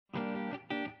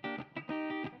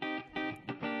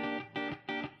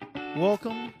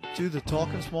Welcome to the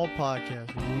Talking Small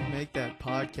podcast, where we make that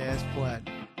podcast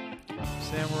platinum.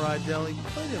 Samurai Deli,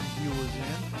 play them viewers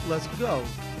in. Let's go.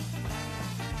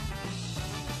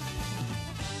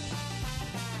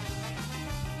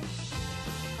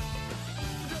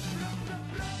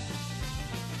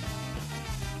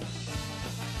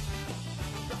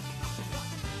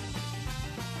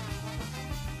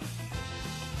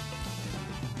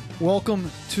 Welcome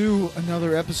to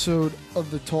another episode of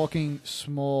the Talking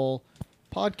Small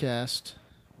podcast.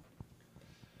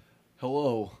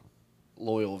 Hello,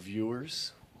 loyal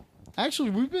viewers. Actually,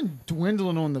 we've been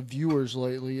dwindling on the viewers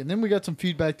lately, and then we got some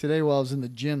feedback today while I was in the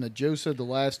gym that Joe said the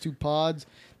last two pods,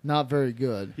 not very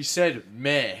good. He said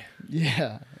meh.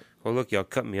 Yeah. Well, look, y'all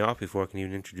cut me off before I can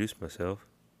even introduce myself.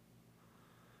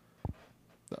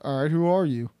 All right, who are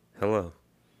you? Hello.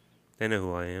 They know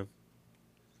who I am.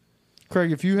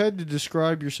 Craig, if you had to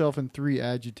describe yourself in 3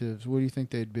 adjectives, what do you think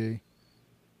they'd be?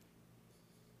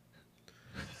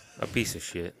 A piece of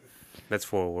shit. That's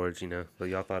 4 words, you know, but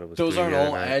y'all thought it was Those 3 aren't the other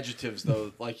all night. adjectives,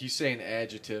 though. Like, he's saying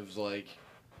adjectives like...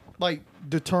 Like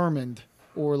determined,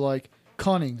 or like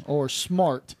cunning, or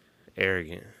smart.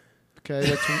 Arrogant.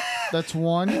 Okay, that's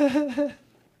one.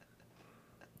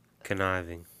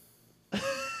 Conniving.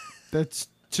 That's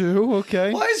 2.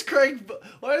 Okay. Why is Craig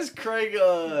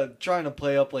trying to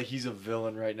play up like he's a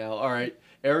villain right now? All right,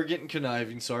 arrogant and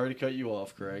conniving. Sorry to cut you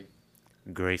off, Craig.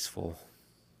 Graceful.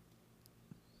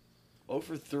 0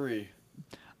 for 3.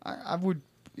 I would,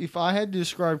 if I had to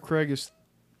describe Craig as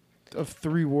of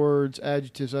 3 words,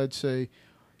 adjectives, I'd say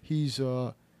he's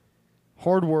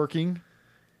hardworking.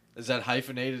 Is that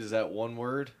hyphenated? Is that one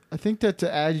word? I think that's an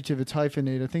adjective. It's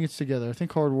hyphenated. I think it's together. I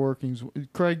think hardworking's.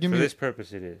 Craig, give For me. this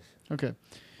purpose, it is. Okay,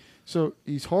 so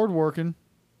he's hardworking.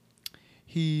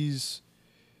 He's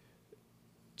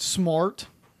smart,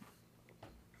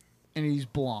 and he's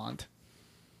blonde.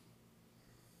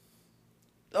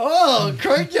 Oh,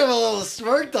 Craig gave a little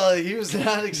smirk on it. He was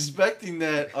not expecting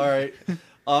that. All right,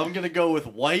 I'm going to go with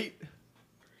white,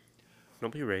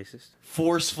 Don't be racist.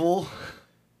 forceful,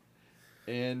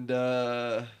 and...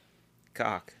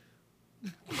 Cock.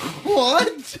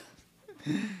 What?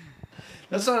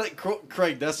 That's not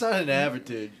Craig. That's not an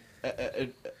adjective.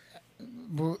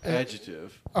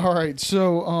 Adjective. All right,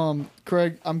 so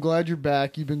Craig, I'm glad you're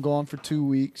back. You've been gone for 2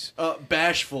 weeks.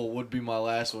 Bashful would be my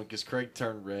last one because Craig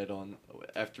turned red on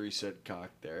after he said cock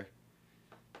there.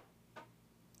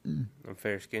 I'm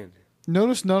fair-skinned.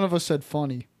 Notice none of us said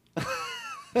funny.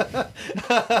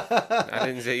 I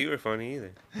didn't say you were funny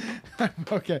either.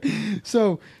 Okay,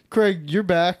 so Craig, you're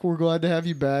back. We're glad to have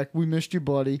you back. We missed you,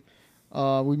 buddy.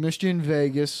 We missed you in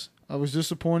Vegas. I was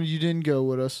disappointed you didn't go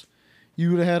with us. You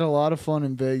would have had a lot of fun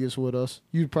in Vegas with us.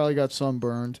 You'd probably got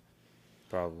sunburned.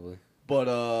 Probably.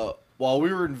 But while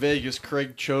we were in Vegas,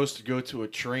 Craig chose to go to a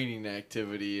training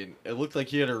activity, and it looked like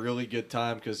he had a really good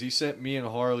time because he sent me and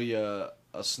Harley a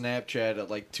Snapchat at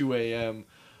like 2 a.m.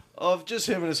 of just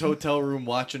him in his hotel room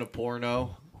watching a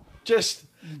porno. Just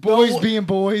Boys being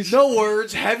boys. no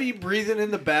words, heavy breathing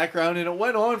in the background, and it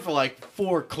went on for like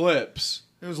 4 clips.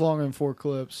 It was longer than 4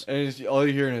 clips. And all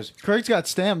you're hearing is, Craig's got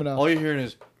stamina. all you're hearing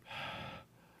is,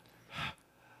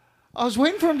 I was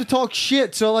waiting for him to talk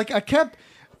shit, so I kept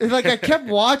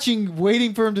watching,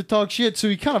 waiting for him to talk shit. So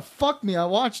he kind of fucked me. I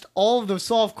watched all of the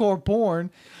softcore porn.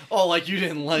 oh, like you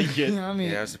didn't like it. I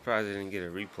mean, Yeah, I was surprised I didn't get a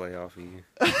replay off of you.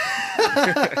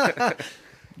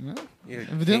 You're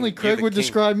the evidently king- Craig you're the would king-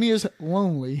 describe me as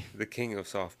lonely. The king of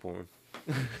soft porn.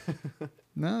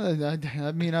 No,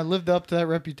 I mean, I lived up to that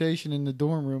reputation in the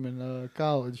dorm room in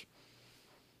college.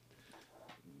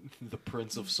 The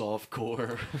Prince of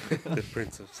Softcore. The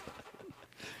prince of soft.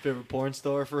 Favorite porn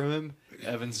star for him?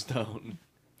 Evan Stone.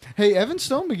 Hey, Evan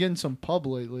Stone been getting some pub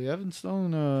lately. Evan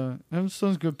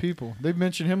Stone's good people. They've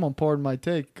mentioned him on Pardon My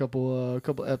Take a couple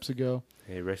eps ago.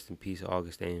 Hey, rest in peace,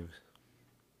 August Ames.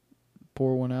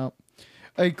 Pour one out.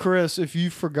 Hey, Chris, if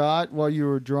you forgot while you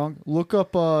were drunk, look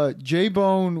up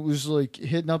J-Bone was like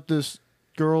hitting up this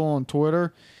girl on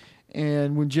Twitter,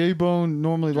 and when J-Bone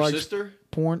normally Your likes sister?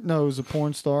 porn, no, it was a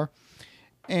porn star,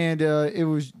 and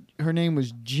her name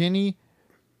was Jenny.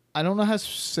 I don't know how to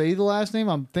say the last name.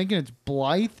 I'm thinking it's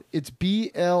Blythe. It's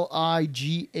Blighe.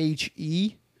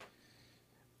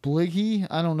 Blighe.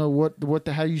 I don't know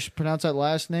how you should pronounce that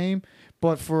last name,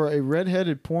 but for a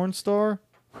redheaded porn star,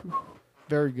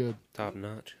 very good. Top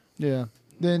notch. Yeah.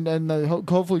 Then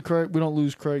hopefully Craig, we don't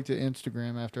lose Craig to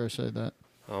Instagram after I say that.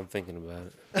 Oh, I'm thinking about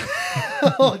it.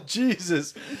 Oh,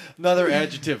 Jesus. Another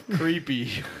adjective.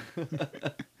 Creepy.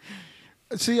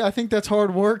 See, I think that's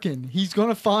hard working. He's going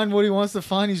to find what he wants to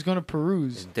find. He's going to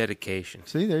peruse. It's dedication.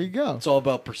 See, there you go. It's all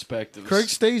about perspectives. Craig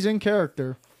stays in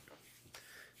character.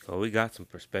 Well, we got some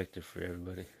perspective for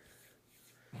everybody.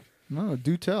 No,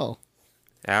 do tell.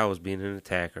 Al was being an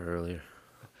attacker earlier.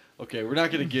 Okay, we're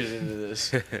not going to get into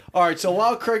this. All right, so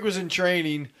while Craig was in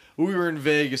training, we were in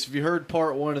Vegas. If you heard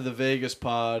part 1 of the Vegas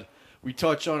pod, we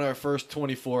touched on our first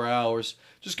 24 hours.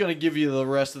 Just going to give you the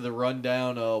rest of the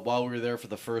rundown while we were there for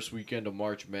the first weekend of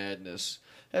March Madness.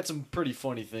 Had some pretty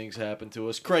funny things happen to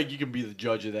us. Craig, you can be the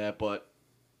judge of that, but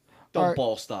don't All right.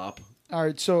 ball stop. All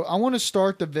right, so I want to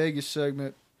start the Vegas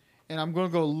segment, and I'm going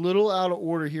to go a little out of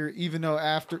order here, even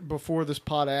though before this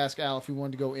pod I asked Al if he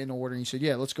wanted to go in order, and he said,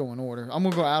 yeah, let's go in order. I'm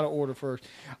going to go out of order first.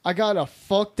 I got a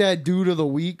fuck that dude of the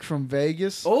week from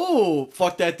Vegas. Oh,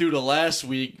 fuck that dude of last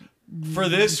week for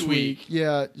this week.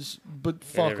 Yeah, but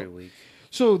fuck Every him. week.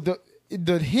 So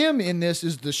the him in this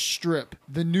is the strip,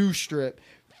 the new strip.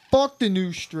 Fuck the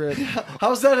new strip.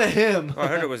 How's that a him? Oh, I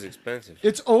heard it was expensive.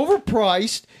 It's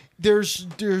overpriced. There's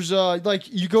like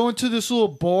you go into this little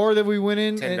bar that we went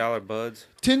in. $10 buds.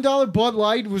 $10 Bud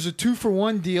Light was a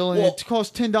 2-for-1 deal, and Well- it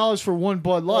cost $10 for one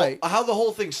Bud Light. Well, how the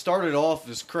whole thing started off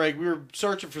is, Craig, we were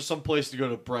searching for some place to go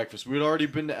to breakfast. We'd already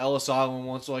been to Ellis Island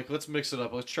once, so like, let's mix it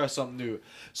up. Let's try something new.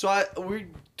 So we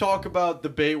talk about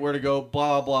debate where to go,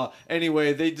 blah, blah.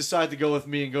 Anyway, they decide to go with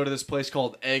me and go to this place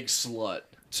called Egg Slut.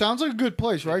 Sounds like a good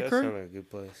place, right, That Kurt? sounds like a good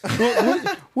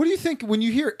place. What do you think when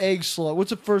you hear Egg Slut? What's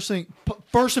the first thing?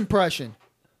 First impression?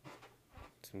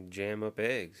 Some jam up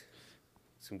eggs.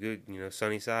 Some good,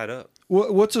 sunny side up.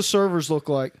 What's the servers look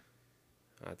like?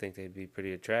 I think they'd be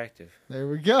pretty attractive. There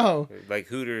we go. Like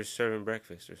Hooters serving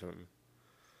breakfast or something.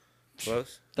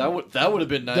 Close? That would have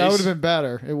been nice. That would have been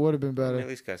better. It would have been I better. mean, at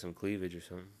least got some cleavage or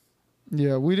something.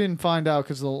 Yeah, we didn't find out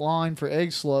because the line for Egg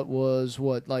Slut was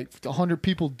like 100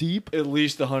 people deep. At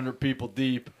least 100 people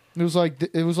deep. It was like the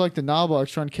Knoblochs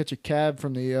trying to catch a cab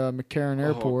from the McCarran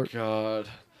Airport. Oh, God.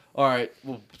 All right,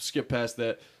 we'll skip past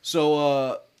that.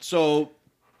 So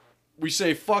we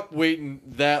say fuck waiting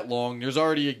that long. There's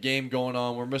already a game going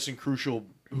on. We're missing crucial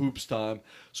hoops time.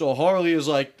 So Harley is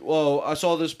like, whoa, I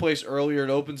saw this place earlier. It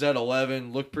opens at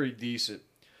 11. Looked pretty decent.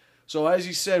 So as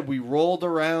he said, we rolled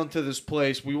around to this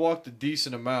place. We walked a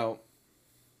decent amount.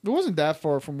 It wasn't that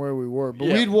far from where we were, but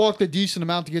Yeah. we'd walked a decent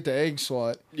amount to get to Egg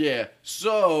Slut. Yeah.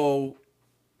 So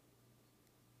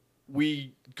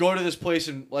we go to this place,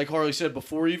 and like Harley said,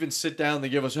 before we even sit down, they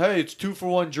give us, hey, it's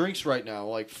 2-for-1 drinks right now.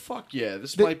 Like, fuck yeah.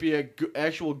 This might be a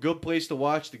actual good place to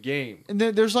watch the game. And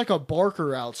then there's like a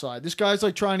barker outside. This guy's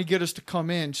like trying to get us to come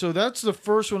in. So that's the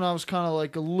first one I was kind of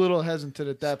like a little hesitant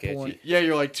at that Sketchy. point. Yeah,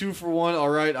 you're like 2-for-1. All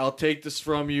right, I'll take this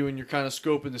from you, and you're kind of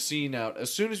scoping the scene out.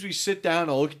 As soon as we sit down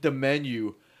and look at the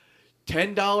menu,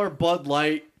 $10 Bud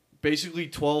Light, basically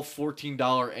 $12,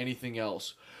 $14 anything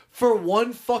else. For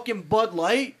one fucking Bud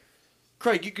Light?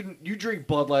 Craig, you drink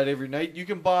Bud Light every night. You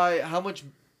can buy how much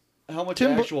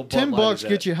actual Bud Light $10 is that?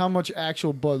 get you how much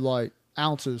actual Bud Light?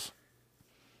 Ounces.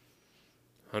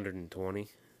 120.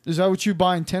 Is that what you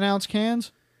buy in 10-ounce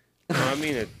cans? No, I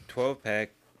mean, a 12-pack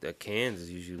of cans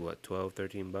is usually, what, $12,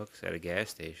 $13 at a gas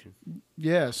station.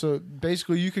 Yeah, so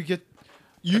basically you can get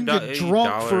drunk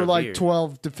 $1 for a like beer.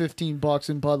 $12 to $15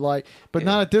 in Bud Light, but Yeah.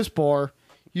 not at this bar.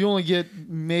 You only get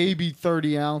maybe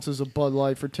 30 ounces of Bud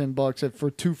Light for $10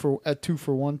 at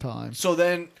 2-for-1 time. So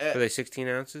then, Are they 16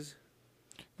 ounces?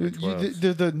 They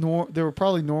 12s? were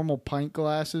probably normal pint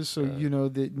glasses, so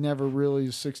they never really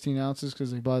is 16 ounces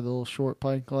because they buy the little short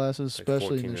pint glasses, Like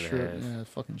especially in 14 the and a strip. half. Yeah,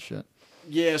 fucking shit.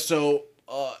 yeah, so,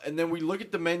 and then we look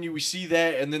at the menu, we see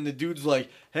that, and then the dude's like,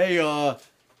 hey,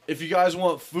 if you guys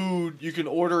want food, you can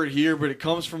order it here, but it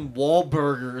comes from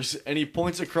Wahlburgers. And he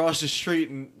points across the street,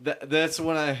 and that's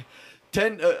when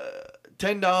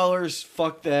 $10,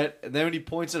 fuck that. And then when he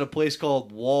points at a place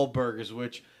called Wahlburgers,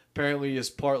 which apparently is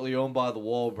partly owned by the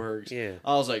Wahlbergs. Yeah.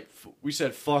 I was like, we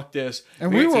said fuck this.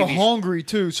 And They we got were TV hungry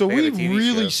too, so they we got a TV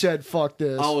really show. said fuck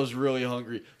this. I was really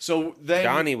hungry. So then,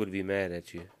 Donnie would be mad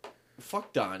at you.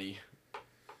 fuck Donnie.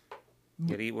 You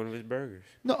gotta eat one of his burgers.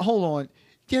 No, hold on.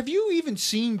 Have you even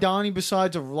seen Donnie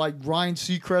besides of like Ryan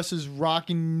Seacrest's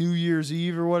rocking New Year's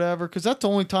Eve or whatever? Because that's the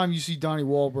only time you see Donnie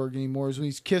Wahlberg anymore is when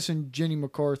he's kissing Jenny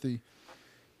McCarthy.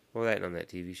 Well, that and on that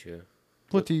TV show.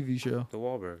 What TV show? The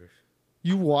Wahlburgers.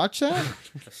 You watch that?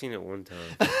 I've seen it one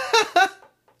time.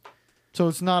 So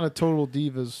it's not a Total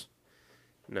Divas.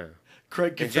 No. Craig,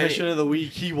 And confession Jenny- of the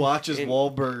week, he watches and-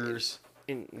 Wahlburgers.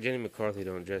 And Jenny McCarthy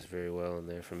don't dress very well in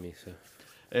there for me, so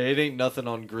Hey, it ain't nothing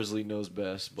on Grizzly Knows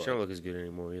Best. But she don't look as good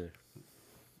anymore either.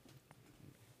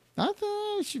 I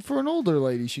think for an older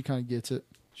lady, she kind of gets it.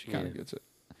 She kind of Yeah. gets it.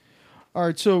 All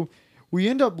right, so we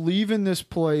end up leaving this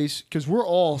place because we're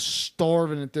all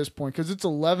starving at this point because it's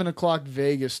 11 o'clock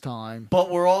Vegas time. But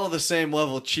we're all the same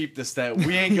level of cheapness that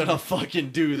we ain't gonna fucking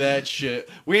do that shit.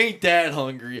 We ain't that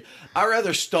hungry. I'd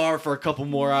rather starve for a couple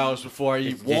more hours before I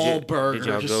eat Wahlburgers. Did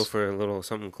y'all go for a little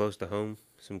something close to home?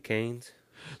 Some Canes?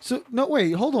 So, no,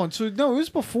 wait, hold on. So, no, it was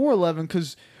before 11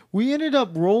 because we ended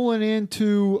up rolling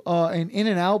into an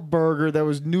In-N-Out burger that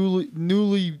was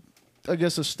newly, I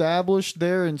guess, established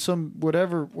there in some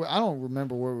whatever. I don't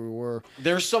remember where we were.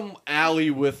 There's some alley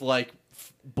with like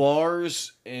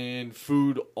bars and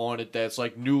food on it that's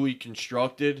like newly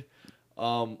constructed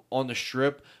on the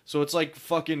strip. So it's like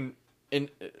fucking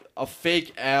a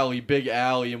fake alley, big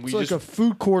alley, and It's like a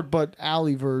food court but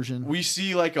alley version. we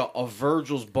see like a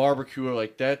Virgil's barbecue. We're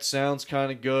like, that sounds kind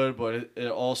of good, but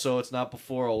it's not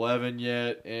before 11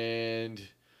 yet, and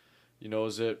you know,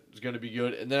 it's going to be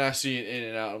good. And then I see an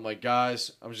In-N-Out. I'm like,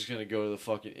 guys, I'm just going to go to the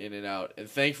fucking In-N-Out. And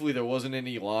thankfully there wasn't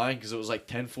any line because it was like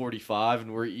 10:45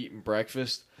 and we're eating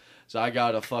breakfast. So I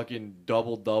got a fucking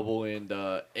double and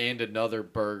another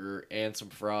burger and some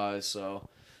fries. So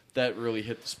that really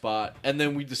hit the spot. And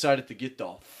then we decided to get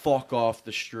the fuck off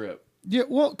the strip. Yeah,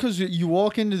 well, because you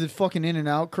walk into the fucking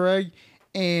In-N-Out, Craig,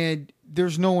 and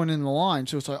there's no one in the line.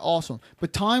 So it's like, awesome.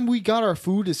 But time we got our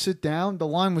food to sit down, the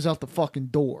line was out the fucking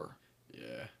door.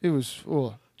 Yeah. It was,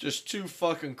 Just too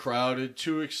fucking crowded,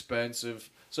 too expensive.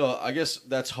 So I guess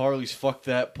that's Harley's fuck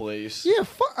that place. Yeah,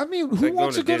 I mean, who like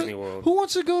wants to going go to Disney World. Who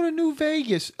wants to go to New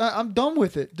Vegas? I'm done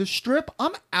with it. The Strip,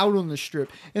 I'm out on the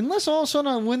Strip. Unless all of a sudden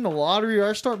I win the lottery or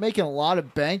I start making a lot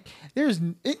of bank.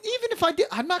 Even if I did,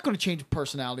 I'm not going to change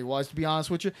personality wise. To be honest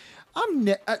with you,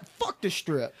 fuck the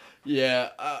Strip. Yeah.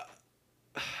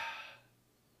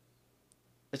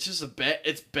 It's just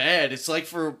it's bad. It's like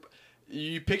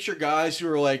you picture guys who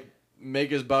are like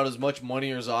make about as much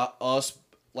money as us.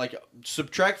 Like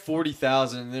subtract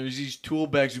 40,000, and there's these tool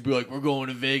bags who'd be like, "We're going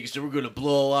to Vegas and we're going to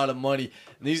blow a lot of money."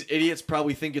 And these idiots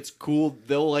probably think it's cool.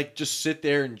 They'll like just sit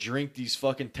there and drink these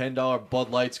fucking $10 Bud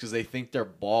Lights because they think they're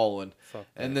balling,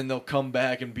 and then they'll come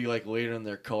back and be like later in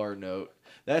their car note.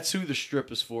 That's who the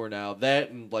Strip is for now.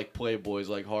 That and like Playboys,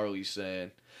 like Harley's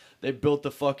saying. They built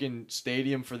the fucking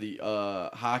stadium for the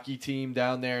hockey team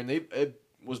down there, and it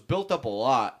was built up a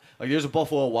lot. Like, there's a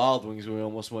Buffalo Wild Wings we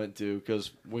almost went to because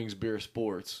Wings Beer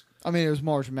Sports. I mean, it was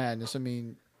March Madness. I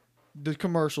mean, the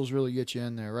commercials really get you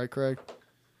in there, right, Craig?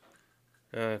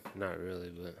 Not really,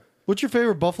 but What's your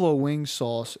favorite Buffalo Wings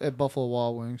sauce at Buffalo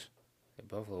Wild Wings? at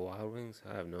Buffalo Wild Wings,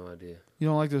 I have no idea. You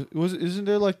don't like isn't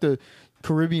there like the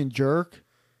Caribbean jerk?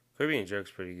 Caribbean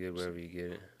jerk's pretty good wherever you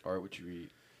get it. All right, what you eat?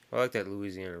 I like that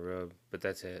Louisiana rub, but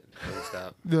that's it.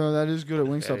 Stop. No, that is good at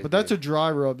Wingstop, is but that's good. a dry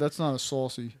rub. That's not a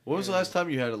saucy. When was the last time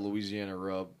you had a Louisiana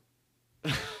rub?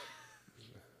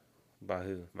 By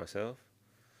who? Myself?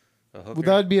 A hooker? Well,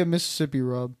 that'd be a Mississippi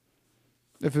rub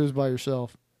if it was by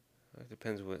yourself. It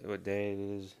depends what day it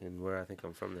is and where I think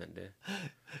I'm from that day.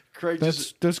 Craig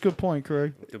That's a good point,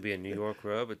 Craig. It could be a New York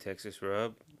rub, a Texas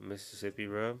rub, a Mississippi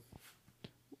rub.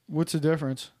 What's the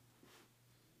difference?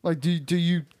 Like, do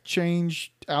you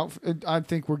change out? I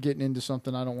think we're getting into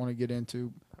something I don't want to get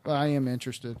into, but I am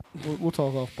interested. We'll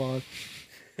talk off pod.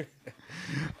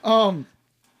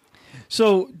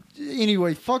 So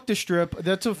anyway, fuck the Strip.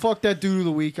 That's a fuck that dude of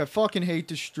the week. I fucking hate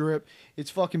the Strip. It's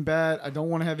fucking bad. I don't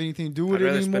want to have anything to do with I'd it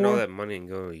rather anymore. spend all that money and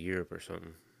go to Europe or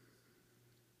something.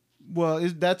 Well,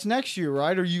 that's next year,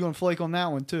 right? Or are you gonna flake on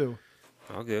that one too?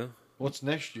 I'll go. What's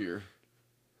next year?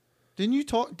 Didn't you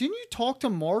talk to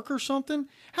Mark or something?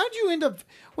 How'd you end up?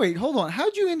 Wait, hold on.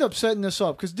 How'd you end up setting this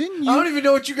up? Because didn't you? I don't even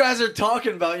know what you guys are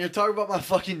talking about. You're talking about my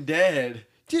fucking dad.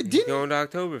 He's didn't going to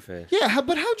Oktoberfest. Yeah,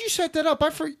 but how'd you set that up?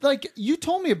 You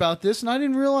told me about this, and I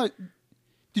didn't realize.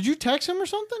 Did you text him or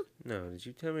something? No, did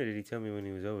you tell me? Or did he tell me when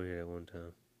he was over here at one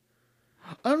time?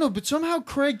 I don't know, but somehow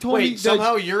Craig told me Wait,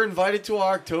 somehow you're invited to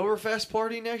our Oktoberfest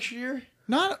party next year?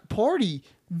 not a party.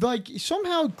 Like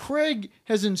somehow Craig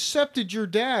has incepted your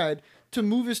dad to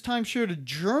move his timeshare to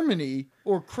Germany,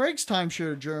 or Craig's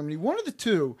timeshare to Germany, one of the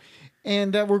two,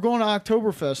 and that we're going to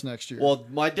Oktoberfest next year. Well,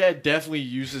 my dad definitely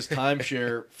uses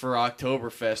timeshare for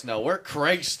Oktoberfest. Now, where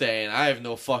Craig's staying, I have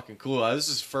no fucking clue. This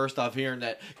is first off hearing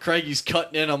that Craigie's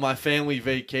cutting in on my family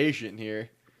vacation here.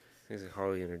 I think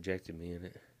Harley interjected me in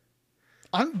it.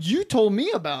 You told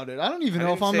me about it. I don't even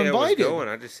know if I'm I invited. was going.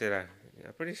 I just said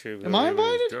I'm pretty sure. Am I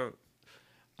invited? Drunk.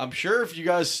 I'm sure if you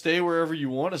guys stay wherever you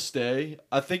want to stay,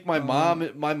 I think my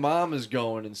mom is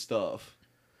going and stuff.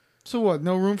 So what?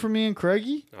 No room for me and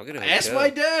Craigie? I'll get a Ask hotel. my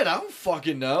dad. I don't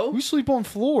fucking know. We sleep on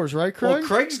floors, right, Craig? Well,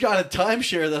 Craig's got a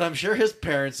timeshare that I'm sure his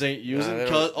parents ain't using they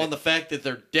don't- on the fact that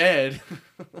they're dead.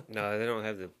 No, they don't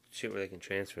have the shit where they can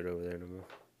transfer it over there no more.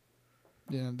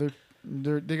 Yeah,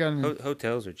 They got an,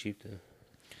 Hotels are cheap though.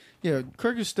 yeah.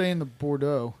 Craig is staying in the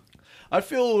Bordeaux. I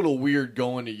feel a little weird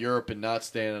going to Europe and not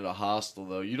staying at a hostel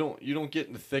though. You don't get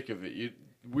in the thick of it.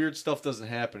 Weird stuff doesn't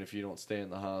happen if you don't stay in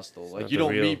the hostel. It's Like not you the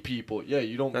don't real- meet people. Yeah,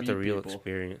 you don't Not meet the real people.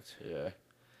 experience. Yeah.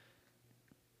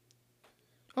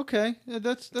 Okay, yeah,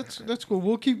 that's cool.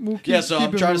 We'll keep. Yeah, so I'm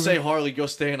keep it trying to moving. say Harley, go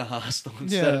stay in a hostel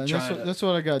instead Yeah, of trying to. that's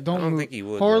what I got. Don't, I don't mooch. think he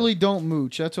would, Harley, don't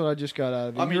mooch. That's what I just got out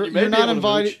of it. I mean, you're, you may you're be not able to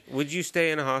invited. mooch. Would you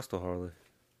stay in a hostel, Harley?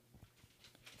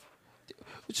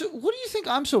 So, what do you think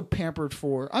I'm so pampered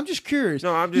for? I'm just curious.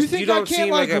 No, I'm just. You think don't I can't seem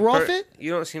like a rough it?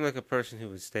 You don't seem like a person who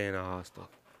would stay in a hostel.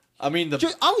 I mean,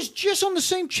 I was just on the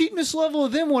same cheapness level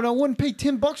of them when I wouldn't pay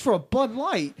 $10 for a Bud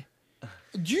Light.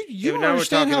 You Yeah, but don't now we're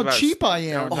understand talking how about- cheap I now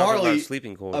am. we're talking Harley, about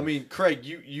sleeping quarters. I mean, Craig,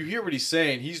 you hear what he's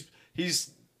saying.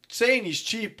 He's saying he's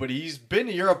cheap, but he's been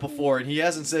to Europe before, and he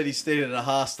hasn't said he stayed at a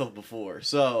hostel before.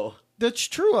 So That's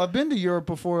true. I've been to Europe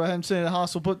before. I haven't stayed at a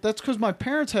hostel, but that's because my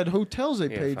parents had hotels they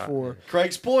Yeah, paid fine. for.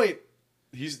 Craig's point.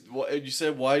 You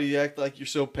said, why do you act like you're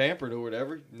so pampered or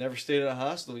whatever? You never stayed at a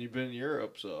hostel and you've been in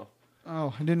Europe, so.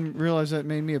 Oh, I didn't realize that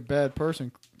made me a bad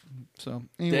person. So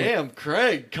anyway, Damn,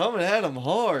 Craig, coming at him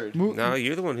hard. no,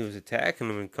 you're the one who was attacking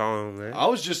them and calling them that. I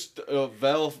was just trying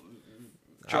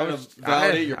to I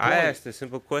validate your point. I asked a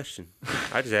simple question.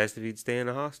 I just asked if he'd stay in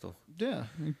a hostel. yeah.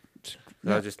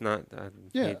 I was just not.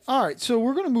 Yeah. All right. So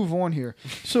we're gonna move on here.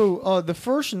 So the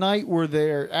first night we're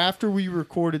there after we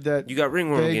recorded that You got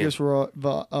ringworm Vegas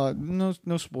again.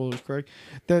 no spoilers, Craig.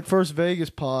 That first Vegas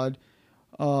pod,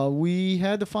 we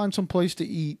had to find some place to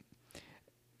eat,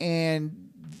 and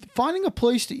finding a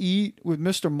place to eat with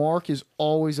Mr. Mark is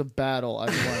always a battle.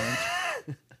 I've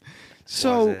learned.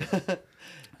 So. Why is that?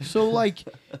 So, like,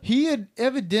 he had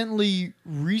evidently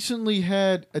recently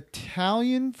had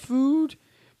Italian food,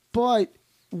 but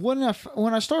when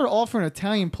I started offering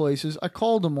Italian places, I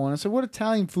called him on. I said, "What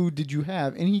Italian food did you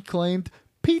have?" And he claimed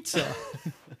pizza.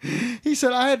 He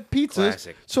said, "I had pizza,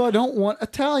 Classic. so I don't want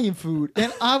Italian food."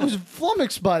 And I was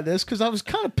flummoxed by this because I was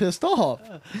kind of pissed off.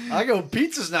 I go,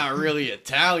 pizza's not really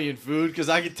Italian food because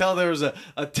I could tell there was a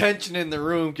tension in the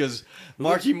room because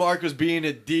Marky Mark was being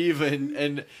a diva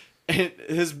and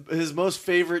his most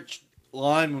favorite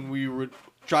line when we would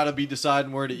try to be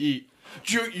deciding where to eat.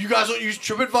 You guys don't use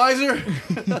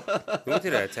TripAdvisor? We went to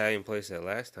that Italian place that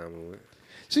last time we went.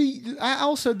 See, I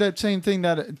also said that same thing,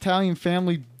 that Italian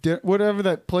family, whatever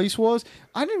that place was.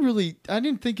 I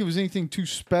didn't think it was anything too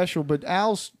special, but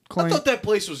Al's I claim. thought that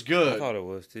place was I good. thought it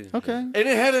was too. Okay. And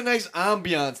it had a nice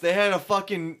ambiance. They had a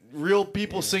fucking real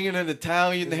people singing in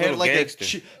Italian. They It was had a like little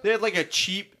gangster. they had like a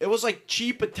cheap. It was like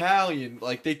cheap Italian.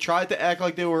 Like they tried to act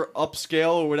like they were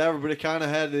upscale or whatever, but it kind of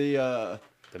had the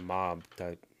The mob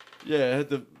type. it had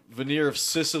the veneer of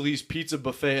Sicily's Pizza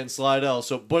Buffet and Slidell.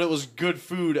 So, but it was good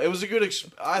food. It was a good.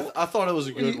 I thought it was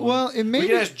a good one. Well, it may we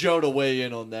be- can ask Joe to weigh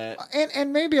in on that.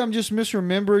 And maybe I'm just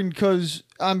misremembering because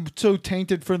I'm so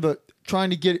tainted for the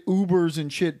trying to get Ubers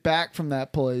and shit back from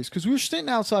that place, because we were sitting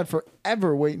outside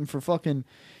forever waiting for fucking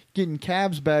getting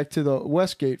cabs back to the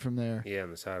Westgate from there. Yeah,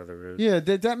 on the side of the road. Yeah,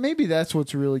 that maybe that's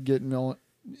what's really getting on.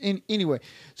 Anyway,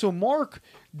 so Mark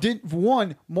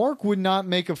would not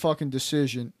make a fucking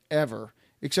decision ever,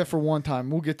 except for one time.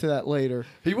 We'll get to that later.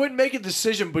 He wouldn't make a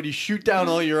decision, but he shoot down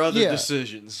all your other Yeah.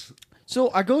 decisions. So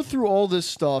I go through all this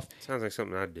stuff, Sounds like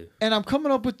something I'd do. and I'm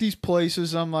coming up with these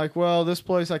places. I'm like, well, this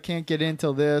place I can't get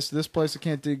into this. This place I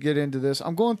can't get into this.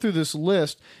 I'm going through this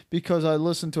list because I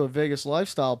listened to a Vegas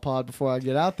lifestyle pod before I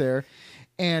get out there.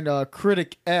 And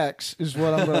Critic X is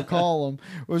what I'm going to call him,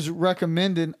 was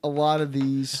recommending a lot of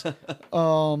these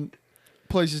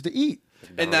places to eat.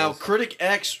 And now, Critic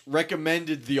X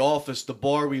recommended The Office, the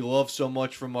bar we love so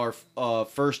much from our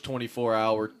first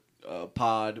 24-hour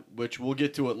pod, which we'll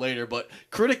get to it later. But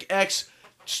Critic X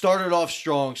started off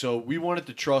strong, so we wanted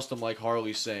to trust him, like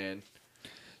Harley's saying.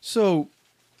 So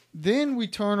then we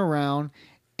turn around,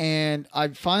 and I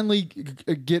finally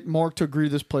get Mark to agree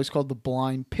to this place called the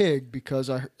Blind Pig, because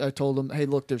I told him, hey,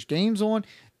 look, there's games on.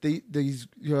 These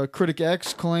Critic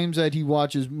X claims that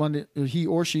he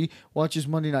or she watches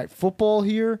Monday Night Football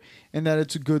here, and that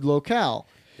it's a good locale.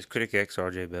 Is Critic X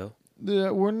RJ Bell?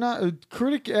 We're not.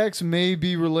 Critic X may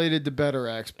be related to Better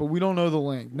X, but we don't know the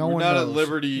link. No We're one not knows. at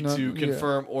liberty No- to yeah.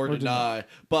 confirm or deny.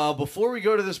 But before we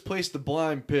go to this place, the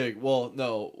Blind Pig, well,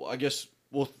 no, I guess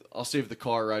I'll save the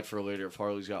car ride for later if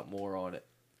Harley's got more on it.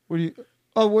 What do you?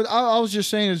 Oh, what I was just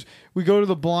saying is, we go to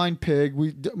the Blind Pig.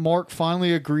 Mark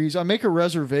finally agrees. I make a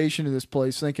reservation to this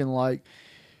place, thinking like,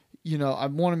 I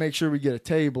want to make sure we get a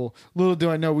table. Little do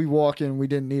I know, we walk in, we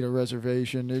didn't need a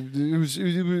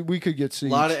reservation. We could get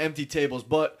seats. A lot of empty tables.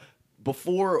 But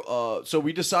before, so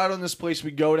we decide on this place.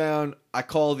 We go down. I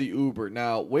call the Uber.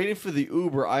 Now, waiting for the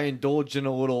Uber, I indulge in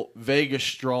a little Vegas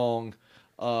Strong,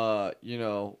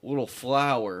 little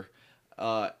flour,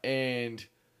 and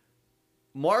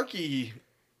Marky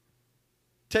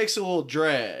takes a little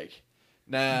drag.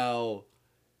 Now,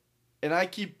 and I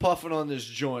keep puffing on this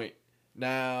joint.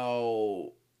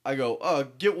 Now, I go, oh,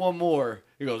 get one more.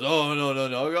 He goes, oh, no. I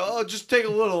go, oh, just take a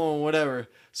little one, whatever.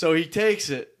 So he takes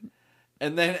it.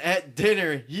 And then at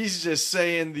dinner, he's just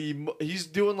saying he's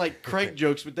doing like crank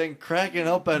jokes, but then cracking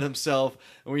up at himself.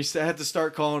 And we had to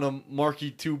start calling him Marky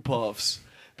Two Puffs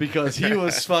because he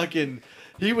was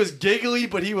he was giggly,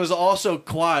 but he was also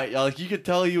quiet. Like you could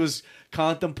tell he was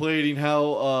contemplating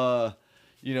how,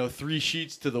 3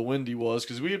 sheets to the wind he was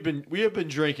because we had been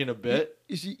drinking a bit,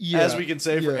 as we can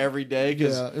say for every day.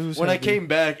 Because when I came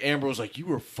back, Amber was like, "You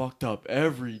were fucked up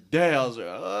every day." I was like,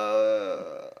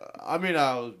 I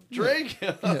was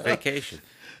drinking. Vacation.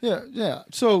 Yeah.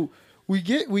 So we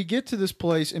get to this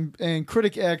place, and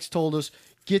Critic X told us,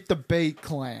 get the baked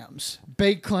clams.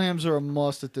 Baked clams are a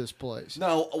must at this place.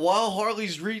 Now, while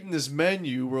Harley's reading this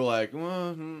menu, we're like,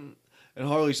 and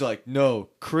Harley's like, no,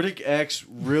 Critic X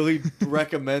really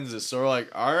recommends this. So we're like,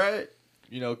 all right,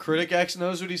 Critic X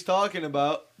knows what he's talking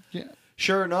about. Yeah.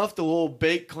 Sure enough, the little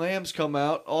baked clams come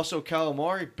out. Also,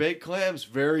 calamari, baked clams,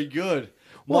 very good.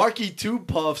 Marky Two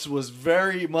Puffs was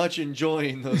very much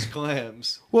enjoying those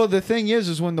clams. Well, the thing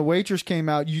is when the waitress came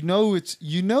out,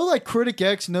 like Critic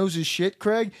X knows his shit,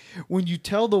 Craig. When you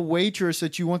tell the waitress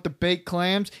that you want the baked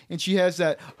clams, and she has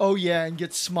that, oh yeah, and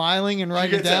gets smiling and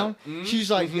writing it down, she's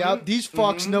like, yeah, these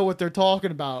fucks know what they're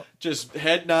talking about. Just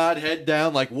head nod, head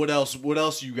down. Like, what else? What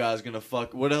else you guys gonna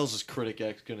fuck? What else is Critic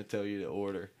X gonna tell you to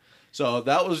order? So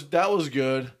that was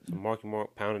good. Marky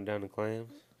Mark pounding down the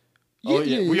clams.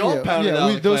 We all pounded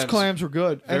out those clams were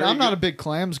good. And I'm not a big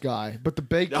clams guy, but the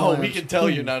baked clams. Oh, we can tell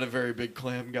you're not a very big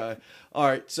clam guy. All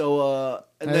right, so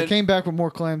and then I came back with more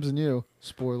clams than you.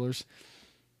 Spoilers.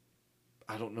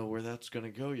 I don't know where that's gonna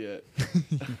go yet.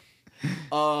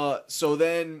 So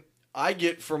then I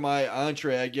get for my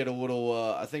entree, I get a little,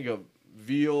 I think a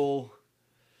veal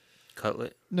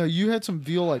cutlet. No, you had some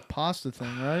veal like pasta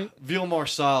thing, right? Veal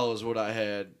marsala is what I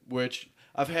had, which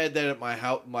I've had that at my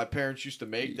house. My parents used to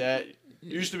make that. It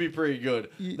used to be pretty good.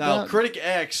 Now, Critic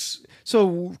X.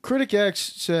 So, Critic X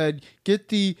said, get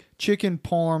the chicken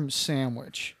parm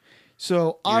sandwich.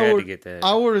 So, I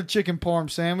ordered a chicken parm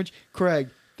sandwich. Craig,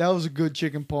 that was a good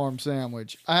chicken parm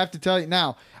sandwich. I have to tell you.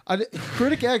 Now,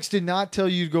 Critic X did not tell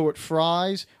you to go with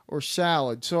fries or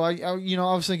salad. So, I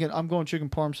was thinking, I'm going chicken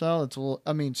parm salad.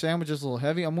 Sandwich is a little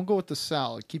heavy. I'm going to go with the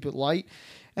salad. Keep it light.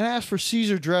 And I asked for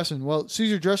Caesar dressing. Well,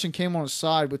 Caesar dressing came on the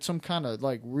side with some kind of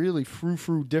like really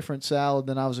frou-frou different salad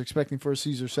than I was expecting for a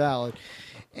Caesar salad.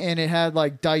 And it had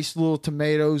like diced little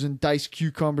tomatoes and diced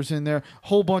cucumbers in there.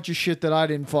 Whole bunch of shit that I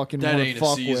didn't fucking want to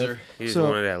fuck with. He just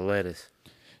wanted that lettuce.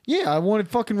 Yeah, I wanted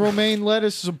fucking romaine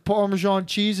lettuce, some Parmesan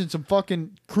cheese, and some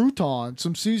fucking croutons,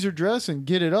 some Caesar dressing.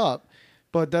 Get it up.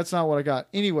 But that's not what I got.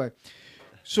 Anyway,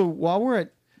 so while we're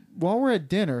at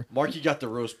dinner, Marky got the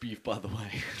roast beef, by the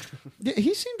way. Yeah,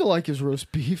 he seemed to like his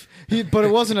roast beef, but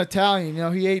it wasn't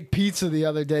Italian. He ate pizza the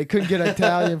other day. Couldn't get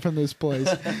Italian from this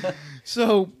place.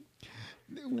 So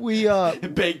we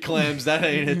baked clams. That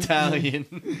ain't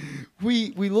Italian.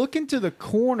 We look into the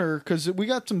corner because we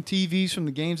got some TVs from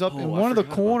the games up, and one of the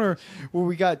corner where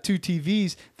we got 2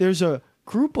 TVs. There's a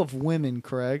group of women,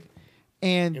 Craig,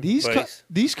 and these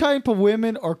type of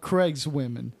women are Craig's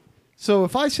women. So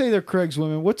if I say they're Craig's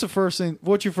women, what's your first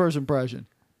impression?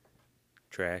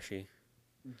 Trashy.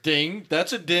 Ding.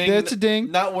 That's a ding. That's a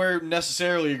ding. Not where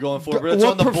necessarily you're going for, but it's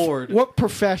on the board. What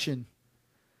profession?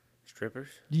 Strippers?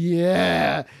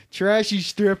 Yeah. Trashy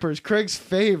strippers. Craig's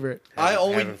favorite. I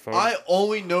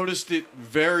only noticed it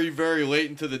very, very late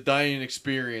into the dining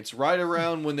experience. Right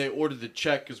around when they ordered the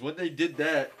check. Because when they did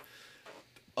that,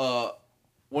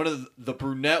 one of the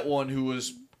brunette one who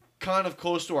was kind of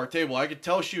close to our table, I could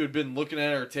tell she had been looking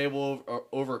at our table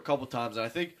over a couple times. And I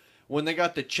think when they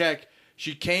got the check,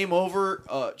 she came over,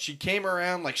 she came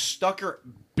around, like stuck her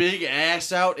big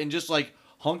ass out and just like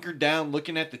hunkered down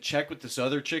looking at the check with this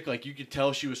other chick. Like you could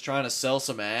tell she was trying to sell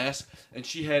some ass, and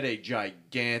she had a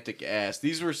gigantic ass.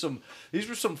 These were some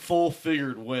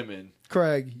full-figured women.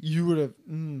 Craig, you would have,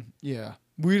 yeah.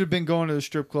 We'd have been going to the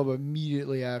strip club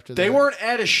immediately after that. They weren't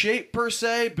out of shape per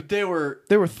se, but they were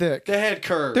thick. They had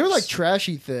curves. They were like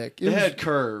trashy thick. They had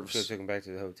curves. So take them back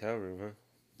to the hotel room,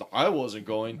 huh? I wasn't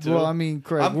going to. Well, I mean,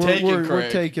 Craig,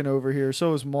 we're taking over here.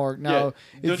 So is Mark. Now,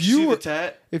 if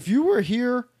you were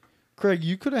here, Craig,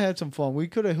 you could have had some fun. We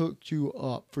could have hooked you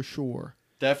up for sure.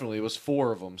 Definitely, it was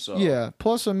 4 of them. So Yeah.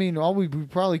 Plus, I mean, all we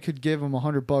probably could give them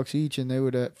 $100 each, and they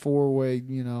would at 4-way.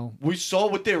 we saw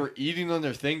what they were eating on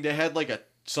their thing. They had like a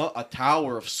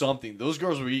tower of something. Those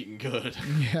girls were eating good.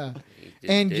 Yeah. Eat this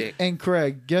And dick.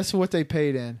 Craig, guess what they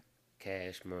paid in?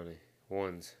 Cash money.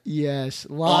 Ones. Yes,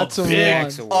 lots of big,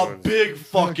 ones. a big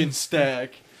fucking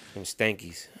stack. Them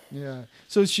stankies. Yeah.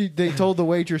 So they told the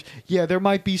waitress, yeah, there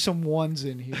might be some ones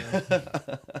in here.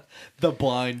 The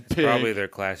blind pig. Probably their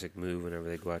classic move whenever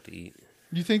they go out to eat.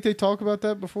 You think they talk about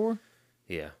that before?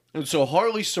 Yeah. And so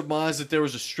Harley surmised that there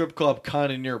was a strip club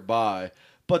kind of nearby.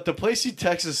 But the place he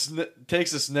takes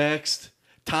us next,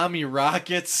 Tommy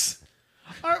Rockets.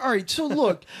 All right. So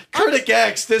look, Critic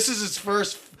X, this is his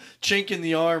first chink in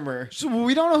the armor. so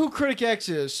we don't know who Critic X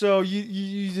is. So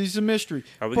he's a mystery.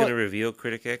 Are we But- going to reveal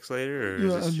Critic X later, or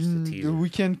is this just a teaser? We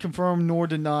can confirm nor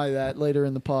deny that later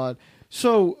in the pod.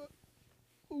 So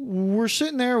we're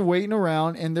sitting there waiting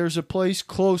around, and there's a place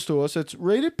close to us that's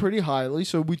rated pretty highly.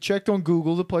 So we checked on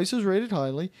Google. The place is rated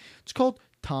highly. It's called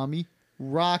Tommy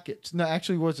Rockets. No,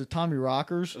 actually, was it Tommy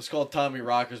Rockers? It's called Tommy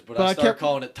Rockers, but But I I started kept-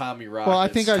 calling it Tommy Rockets. Well, I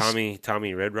think I-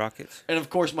 Tommy Red Rockets? And of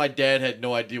course, my dad had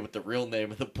no idea what the real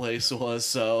name of the place was.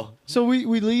 So So we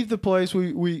leave the place.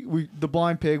 We the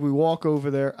blind pig. We walk over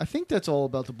there. I think that's all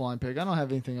about the blind pig. I don't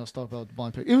have anything else to talk about the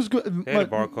blind pig. It was good. They had a but-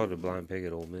 bar called the Blind Pig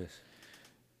at Ole Miss.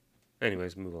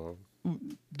 Anyways, move along.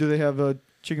 Do they have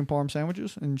chicken parm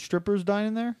sandwiches and strippers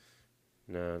dining there?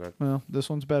 No, not. Well, this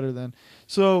one's better then.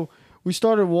 So we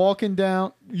started walking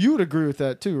down. You would agree with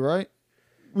that too, right?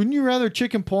 Wouldn't you rather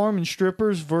chicken parm and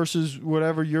strippers versus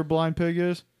whatever your blind pig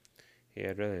is?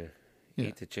 Yeah, I'd rather Yeah.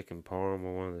 eat the chicken parm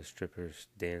or one of the strippers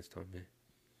danced on me.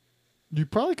 You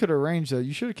probably could arrange that.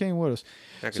 You should have came with us.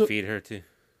 I could So- feed her too.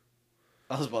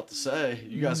 I was about to say,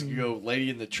 you guys could go Lady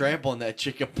in the Tramp on that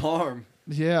chicken parm.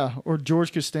 Yeah, or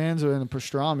George Costanza and the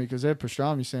pastrami because they have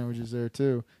pastrami sandwiches there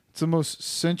too. It's the most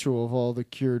sensual of all the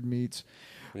cured meats.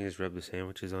 We just rub the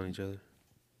sandwiches on each other.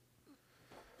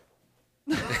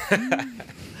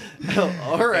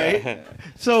 All right.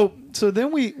 So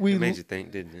then we It made you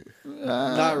think, didn't it?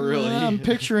 Not really. I'm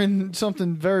picturing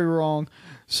something very wrong.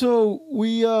 So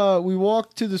we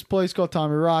walked to this place called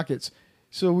Tommy Rockets.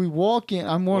 So we walk in.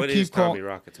 I'm going What to is keep Tommy calling.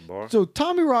 Rockets, a bar? So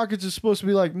Tommy Rockets is supposed to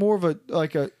be like more of a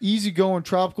easygoing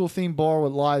tropical themed bar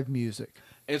with live music.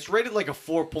 It's rated like a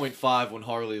 4.5 when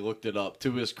Harley looked it up,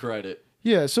 to his credit.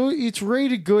 Yeah, so it's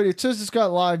rated good. It says it's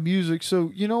got live music.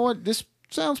 So you know what? This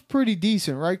sounds pretty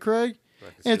decent, right, Craig? I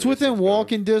can see And it's where this within is going.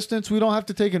 walking distance. We don't have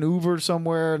to take an Uber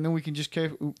somewhere, and then we can just.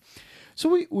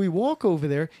 So we walk over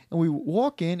there, and we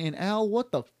walk in, and Al,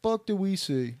 what the fuck do we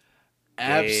see?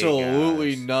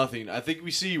 Absolutely guys. nothing. I think we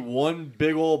see one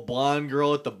big old blonde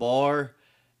girl at the bar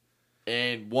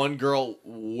and one girl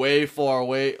way far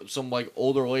away, some like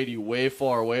older lady way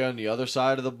far away on the other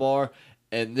side of the bar,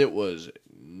 and it was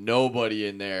nobody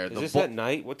in there. Is this at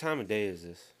night? What time of day is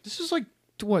this? This is like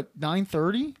what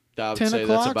 9:30. I would 10 say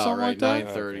o'clock, that's about something right. like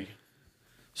that? 9:30.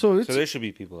 So it's So there should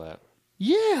be people out.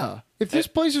 yeah. If this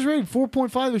place is rated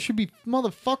 4.5, there should be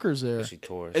motherfuckers there. Especially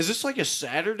tourists. Is this like a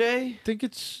Saturday? I think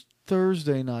it's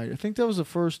Thursday night. I think that was the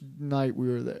first night we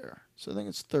were there. So I think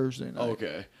it's Thursday night.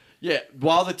 Okay. Yeah,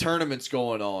 while the tournament's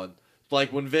going on,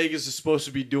 like when Vegas is supposed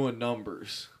to be doing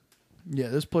numbers. Yeah,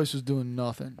 this place is doing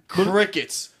nothing.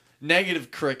 Crickets. Negative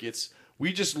crickets.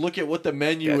 We just look at what the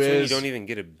menu That's when you is. don't even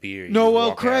get a beer. You No, just well,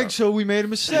 walk Craig, out. so we made a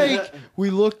mistake. We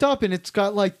looked up and it's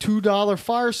got like $2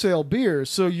 fire sale beers.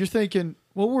 So you're thinking,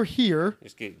 well, we're here.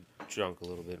 Just get drunk a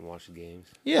little bit and watch the games.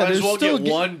 Yeah, Might as there's well still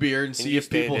get one beer and see you if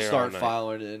stay people there start all night.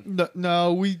 filing in.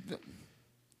 No, we.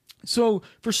 So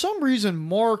for some reason,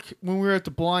 Mark, when we were at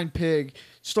the Blind Pig,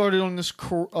 started on this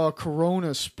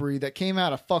Corona spree that came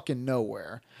out of fucking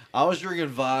nowhere. I was drinking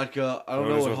vodka. I don't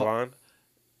know Coronas what. with lime?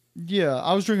 Yeah,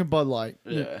 I was drinking Bud Light.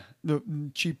 Yeah. The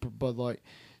cheaper Bud Light.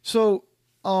 So,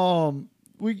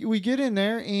 we get in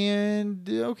there and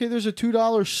okay, there's a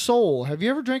 $2 Soul. Have you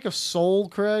ever drank a Soul,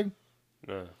 Craig?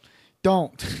 No.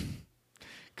 Don't,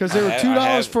 because they were I $2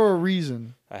 have. for a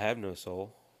reason. I have no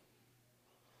soul.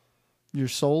 You're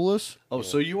soulless. Oh,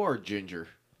 so you are ginger.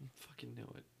 I fucking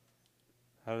knew it.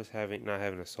 How does not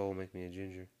having a soul make me a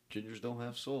ginger? Gingers don't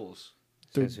have souls.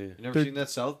 They're- Says who? You never They're- seen that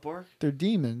South Park? They're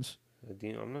demons.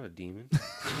 I'm not a demon.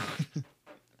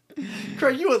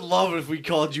 Craig, you would love it if we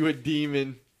called you a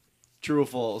demon. True or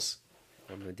false?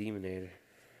 I'm a demonator.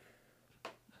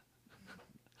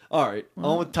 All right,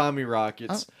 on with Tommy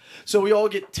Rockets. So we all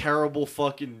get terrible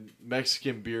fucking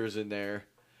Mexican beers in there.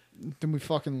 Then we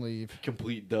fucking leave.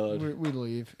 Complete dud. We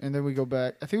leave, and then we go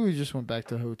back. I think we just went back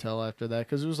to the hotel after that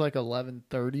because it was like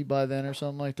 11:30 by then or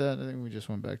something like that. I think we just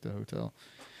went back to the hotel.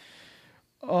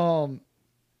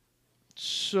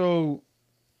 So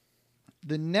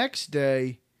The next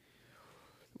day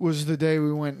was the day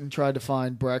we went and tried to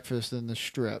find breakfast in the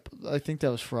Strip. I think that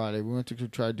was Friday. We went to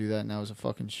try to do that, and that was a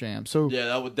fucking sham. So Yeah,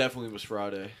 that would definitely was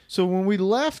Friday. So when we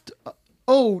left,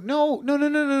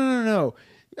 no.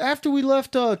 After we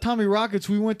left Tommy Rockets,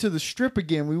 we went to the Strip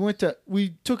again.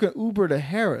 We took an Uber to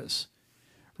Harris,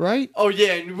 right? Oh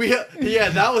yeah, and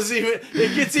that was even.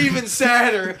 It gets even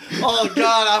sadder. Oh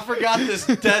God, I forgot this.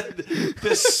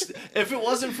 This if it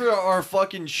wasn't for our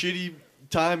fucking shitty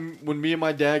time when me and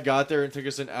my dad got there and took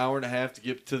us an hour and a half to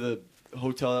get to the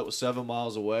hotel that was 7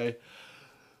 miles away.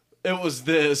 It was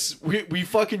this. We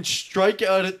fucking strike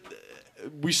out at.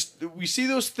 We see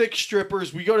those thick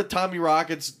strippers. We go to Tommy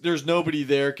Rockets. There's nobody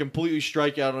there. Completely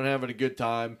strike out on having a good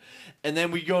time. And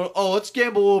then we go, let's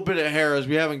gamble a little bit at Harrah's.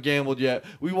 We haven't gambled yet.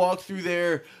 We walk through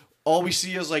there. All we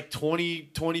see is like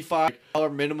 $20,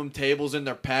 $25 minimum tables, and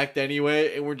they're packed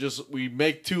anyway. And we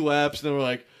make 2 laps, and then we're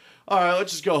like, all right,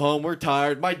 let's just go home. We're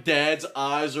tired. My dad's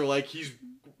eyes are like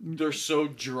they're so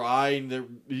dry,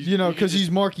 and because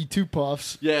he's Marky Two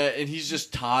Puffs. Yeah, and he's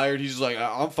just tired. He's like,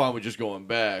 I'm fine with just going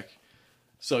back.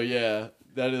 So yeah,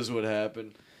 that is what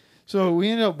happened. So we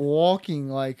ended up walking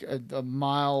like a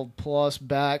mile plus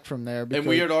back from there. And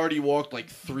we had already walked like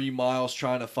 3 miles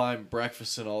trying to find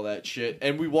breakfast and all that shit.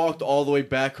 And we walked all the way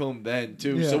back home then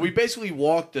too. Yeah. So we basically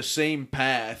walked the same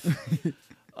path,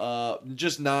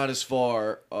 just not as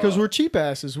far. Because we're cheap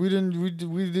asses. We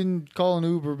didn't call an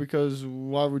Uber because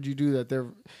why would you do that?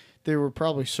 They were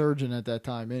probably surging at that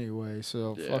time anyway,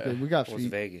 so fuck it. We got Well, feet.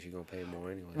 it's Vegas, you're gonna pay more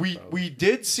anyway. We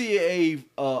did see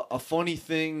a funny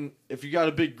thing. If you got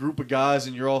a big group of guys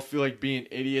and you all feel like being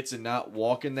idiots and not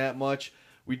walking that much,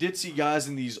 we did see guys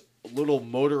in these little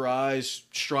motorized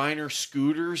Shriner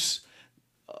scooters,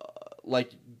 like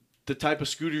the type of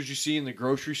scooters you see in the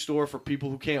grocery store for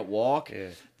people who can't walk. Yeah.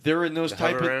 They're in those The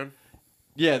type hover of. round?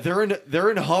 Yeah, they're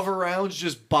in hover rounds,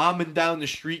 just bombing down the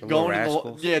street, The little going.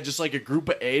 rascals? Just like a group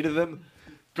of 8 of them,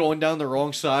 going down the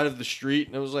wrong side of the street,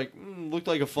 and it was like looked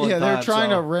like a fun. Yeah, they're time, trying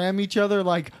so. to ram each other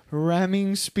like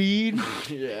ramming speed.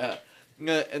 Yeah,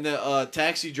 and the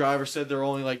taxi driver said they're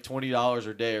only like $20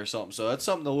 a day or something. So that's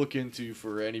something to look into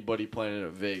for anybody planning a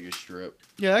Vegas trip.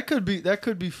 Yeah, that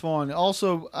could be fun.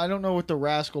 Also, I don't know what the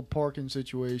rascal parking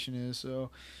situation is. So,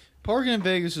 parking in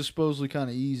Vegas is supposedly kind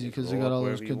of easy because they got all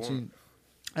those casinos.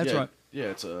 That's yeah, right. Yeah,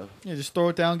 it's a. Yeah, just throw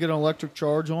it down, get an electric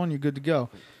charge on, you're good to go.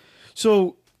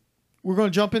 So, we're going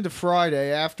to jump into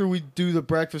Friday. After we do the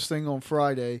breakfast thing on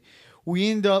Friday,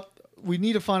 we need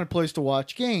to find a place to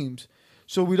watch games.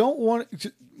 So we don't want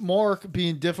Mark,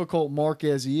 being difficult Mark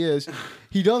as he is,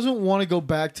 he doesn't want to go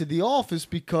back to the office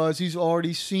because he's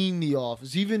already seen the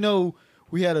office. Even though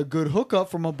we had a good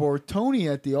hookup from aboard Tony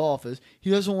at the office, he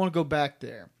doesn't want to go back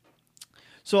there.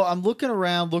 So I'm looking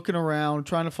around,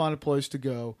 trying to find a place to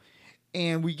go.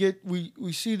 And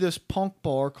we see this punk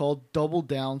bar called Double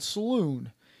Down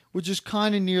Saloon, which is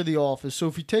kind of near the office. So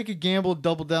if you take a gamble at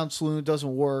Double Down Saloon, it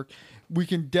doesn't work. We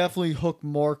can definitely hook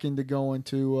Mark into going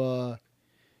to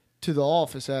the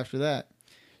office after that.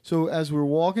 So as we're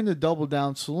walking to Double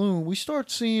Down Saloon, we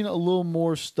start seeing a little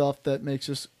more stuff that makes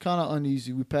us kind of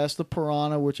uneasy. We pass the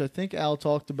Piranha, which I think Al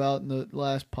talked about in the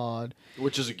last pod.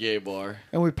 Which is a gay bar.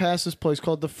 And we passed this place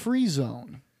called the Free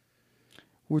Zone,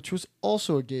 which was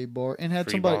also a gay bar and had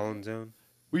Free somebody. balling zone.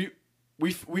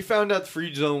 We found out the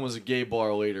Free Zone was a gay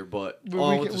bar later, but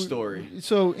on with the story.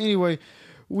 So anyway,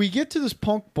 we get to this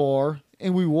punk bar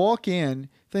and we walk in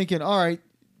thinking, all right,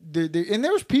 and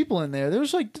there was people in there. There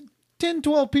was like 10,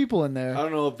 12 people in there. I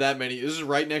don't know if that many. This is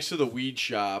right next to the weed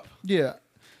shop. Yeah.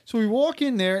 So we walk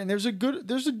in there and there's a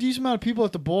decent amount of people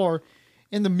at the bar,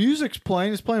 and the music's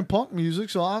playing. It's playing punk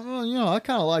music, so I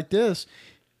kind of like this.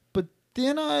 But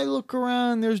then I look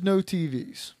around, and there's no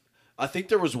TVs. I think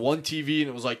there was one TV and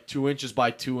it was like 2 inches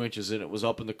by 2 inches and it was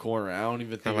up in the corner. I don't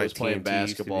even think it was playing TNT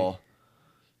used to be. basketball.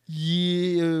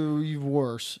 Yeah,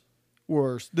 worse.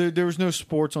 There was no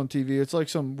sports on TV. It's like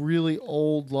some really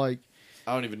old like.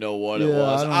 I don't even know what it Yeah,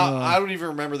 was. I don't know. I don't even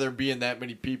remember there being that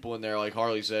many people in there. Like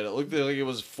Harley said, it looked like it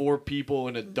was 4 people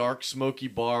in a dark, smoky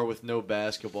bar with no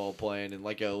basketball playing and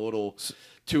like a little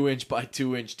 2 inch by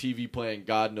 2 inch TV playing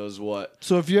God knows what.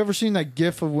 So if you ever seen that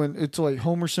GIF of when it's like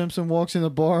Homer Simpson walks in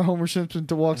the bar, Homer Simpson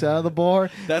walks out of the bar,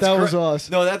 that was us.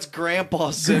 No, that's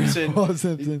Grandpa Simpson. Grandpa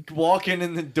Simpson. Walking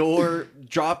in the door,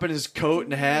 dropping his coat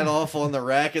and hat off on the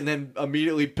rack, and then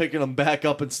immediately picking them back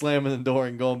up and slamming the door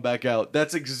and going back out.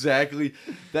 That's exactly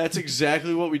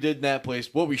what we did in that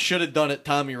place. What we should have done at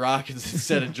Tommy Rockets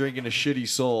instead of drinking a shitty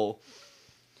soul.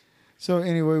 So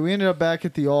anyway, we ended up back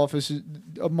at the office.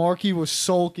 Marky was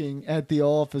sulking at the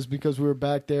office because we were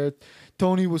back there.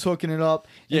 Tony was hooking it up.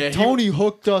 And Yeah, Tony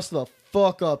hooked us the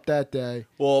fuck up that day.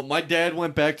 Well, my dad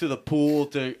went back to the pool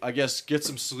to, I guess, get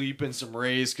some sleep and some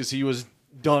rays because he was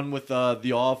done with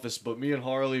the office. But me and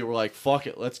Harley were like, fuck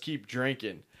it, let's keep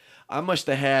drinking. I must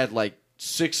have had like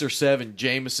 6 or 7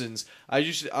 Jamesons. I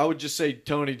would just say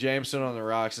Tony Jameson on the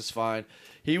rocks. It's fine.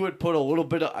 He would put a little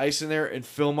bit of ice in there and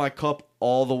fill my cup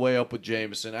all the way up with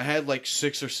Jameson. I had like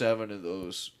 6 or 7 of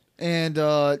those. And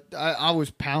I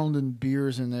was pounding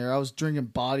beers in there. I was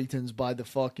drinking Bodytons by the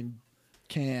fucking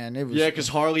can. It was Because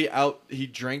Harley he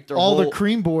drank their all whole, the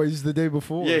cream boys the day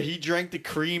before. Yeah, he drank the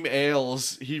cream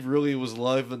ales. He really was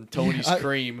loving Tony's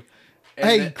cream. And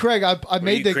Hey, then- Craig, I Were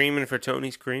made you the creaming for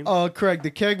Tony's cream? Craig,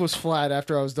 the keg was flat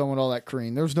after I was done with all that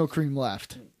cream. There was no cream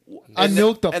left. I and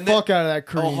milked the and fuck out of that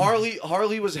cream. Oh,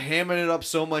 Harley was hamming it up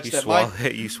so much you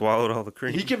that you swallowed all the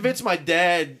cream. he convinced my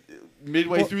dad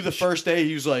midway through the first day.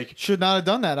 He was like, Should not have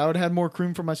done that. I would have had more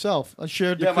cream for myself. I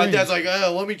shared the "Yeah." cream. My dad's like,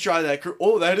 "Oh, let me try that.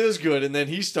 Oh, that is good." And then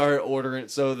he started ordering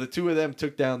it. So the two of them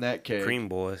took down that cake. Cream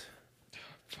boys.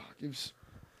 Fuck, it was,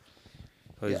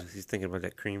 Oh, he's thinking about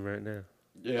that cream right now.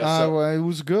 Yeah. So, well, it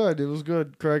was good. It was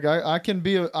good, Craig.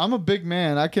 I'm a big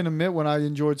man. I can admit when I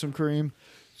enjoyed some cream.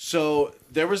 So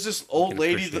there was this old can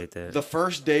lady appreciate that. the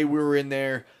first day we were in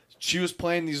there. She was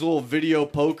playing these little video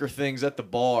poker things at the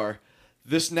bar.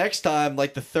 This next time,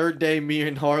 like the third day, me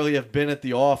and Harley have been at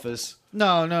the office.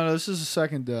 No. This is the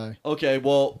second day. Okay,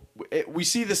 well, we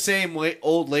see the same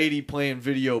old lady playing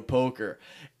video poker.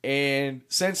 And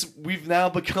since we've now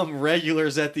become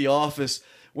regulars at the office,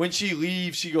 when she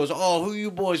leaves, she goes, "Oh, who you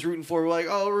boys rooting for?" We're like,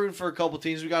 "Oh, we're rooting for a couple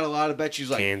teams. We got a lot of bets."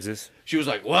 She's like, Kansas. She was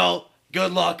like, "Well,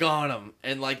 good luck on them."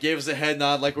 And like gave us a head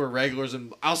nod like we're regulars.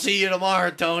 And I'll see you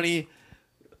tomorrow, Tony.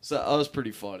 So that was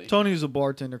pretty funny. Tony's a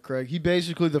bartender, Craig. He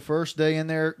basically, the first day in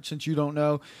there, since you don't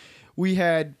know, we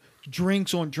had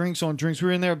drinks on drinks on drinks. We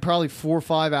were in there probably 4 or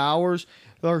 5 hours.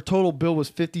 Our total bill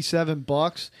was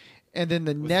 $57. And then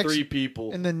the With next 3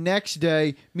 people. And the next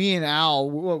day, me and Al,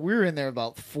 we were in there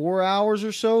about 4 hours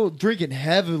or so, drinking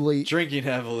heavily. Drinking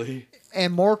heavily.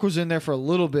 And Mark was in there for a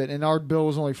little bit, and our bill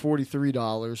was only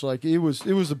 $43. Like it was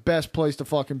the best place to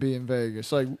fucking be in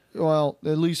Vegas. Like, well,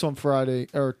 at least on Friday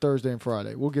or Thursday and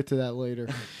Friday. We'll get to that later.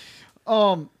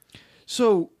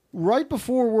 So right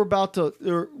before we're about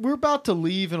to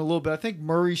leave in a little bit. I think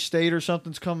Murray State or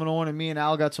something's coming on, and me and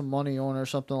Al got some money on or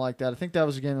something like that. I think that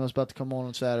was a game that was about to come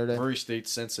on Saturday. Murray State,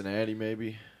 Cincinnati,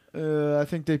 maybe. I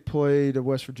think they played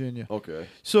West Virginia. Okay.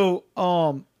 So,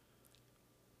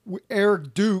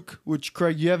 Eric Duke, which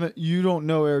Craig, you don't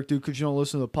know Eric Duke because you don't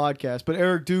listen to the podcast, but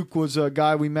Eric Duke was a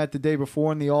guy we met the day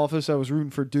before in the office. I was rooting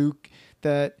for Duke.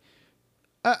 That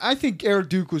I think Eric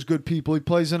Duke was good people. He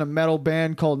plays in a metal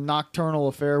band called Nocturnal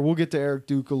Affair. We'll get to Eric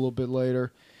Duke a little bit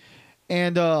later.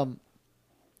 And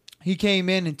he came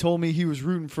in and told me he was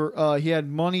rooting for. He had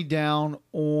money down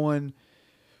on.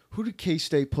 Who did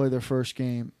K-State play their first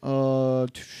game? I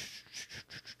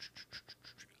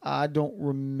don't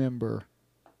remember.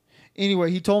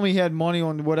 Anyway, he told me he had money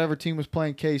on whatever team was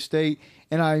playing K-State,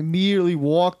 and I immediately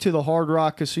walked to the Hard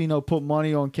Rock Casino, put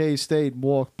money on K-State, and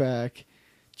walked back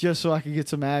just so I could get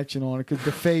some action on it because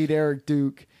to fade Eric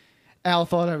Duke. Al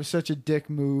thought I was such a dick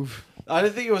move. I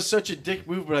didn't think it was such a dick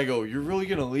move, but I go, "You're really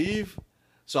going to leave?"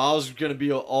 So I was going to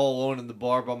be all alone in the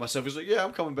bar by myself. He's like, "Yeah,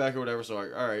 I'm coming back or whatever." So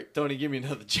all right, Tony, give me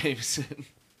another Jameson.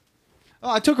 Oh,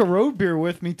 I took a road beer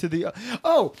with me to the.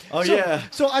 Yeah.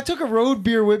 So I took a road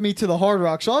beer with me to the Hard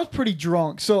Rock. So I was pretty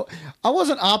drunk. So I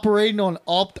wasn't operating on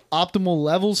optimal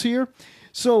levels here.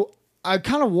 So I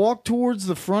kind of walked towards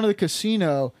the front of the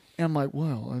casino, and I'm like,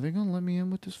 "Well, are they gonna let me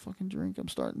in with this fucking drink?" I'm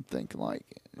starting to think like,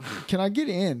 "Can I get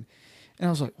in?" And I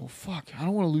was like, "Well, fuck, I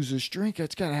don't want to lose this drink.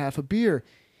 It's got half a beer."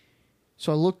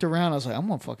 So I looked around. I was like, "I'm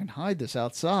gonna fucking hide this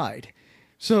outside."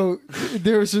 So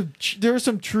there were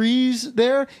some trees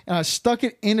there, and I stuck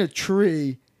it in a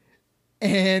tree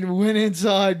and went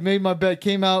inside, made my bet,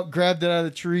 came out, grabbed it out of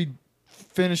the tree,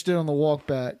 finished it on the walk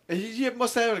back. You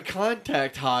must have had a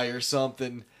contact high or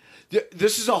something.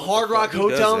 This is a Hard Rock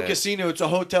Who does hotel and that? casino. It's a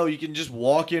hotel. You can just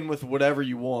walk in with whatever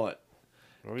you want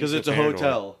Or are you because so it's a paranoid?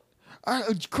 hotel.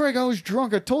 Craig, I was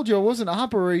drunk. I told you I wasn't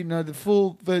operating at the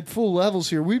full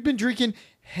levels here. We've been drinking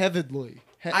heavily.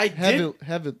 Heavily.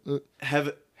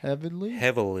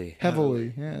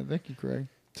 Heavily. Yeah, thank you, Craig.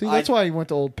 See, that's why he went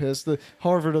to Old Piss, the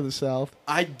Harvard of the South.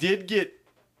 I did get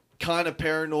kind of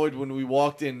paranoid when we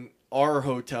walked in our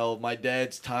hotel, my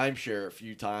dad's timeshare, a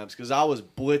few times because I was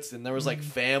blitzed and there was like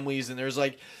families and there's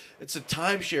like it's a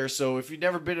timeshare. So if you've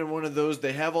never been in one of those,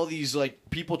 they have all these like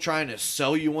people trying to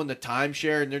sell you on the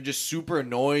timeshare and they're just super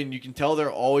annoying. You can tell they're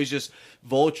always just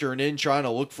vulturing in trying to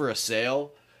look for a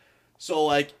sale. So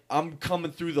like I'm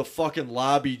coming through the fucking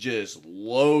lobby just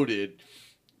loaded.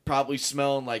 probably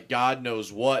smelling like God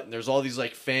knows what, and there's all these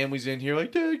like families in here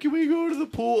like, Dad, can we go to the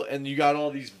pool? And you got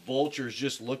all these vultures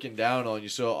just looking down on you.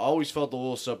 So I always felt a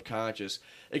little subconscious.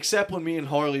 Except when me and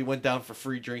Harley went down for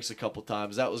free drinks a couple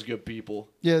times. That was good people.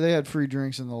 Yeah, they had free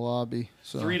drinks in the lobby.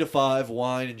 So 3 to 5,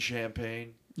 wine and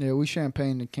champagne. yeah, we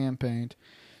champagned and campaigned.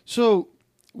 So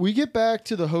we get back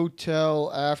to the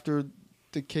hotel after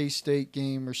the K-State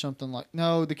game or something like.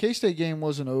 No, the K-State game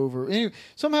wasn't over. Anyway,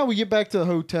 somehow we get back to the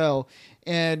hotel,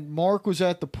 and Mark was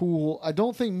at the pool. I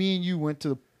don't think me and you went to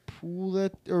the pool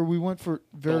or we went for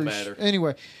Don't matter.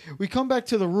 Anyway, we come back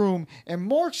to the room, and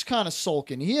Mark's kind of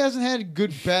sulking. He hasn't had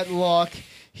good bet luck.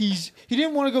 He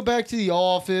didn't want to go back to the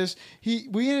office. He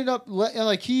ended up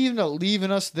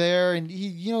leaving us there, and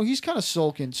he's kind of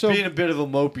sulking. So Being a bit of a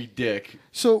mopey dick.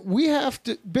 So we have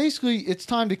to basically. It's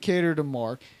time to cater to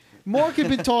Mark. Mark had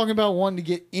been talking about wanting to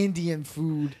get Indian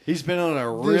food. He's been on a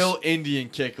real Indian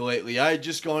kick lately. I had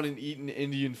just gone and eaten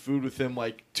Indian food with him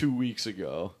like 2 weeks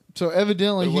ago. So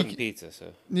evidently It wasn't pizza,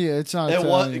 so. Yeah, it's not And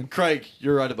Italian. Craig,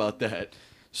 you're right about that.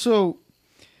 So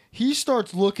he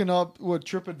starts looking up what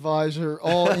TripAdvisor,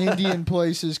 all Indian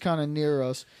places kind of near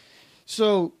us.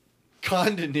 So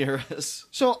Kinda near us.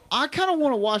 So I kind of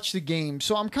want to watch the game.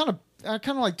 So I kind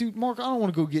of like, dude, Mark, I don't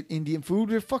want to go get Indian food.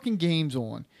 There's fucking games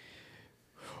on.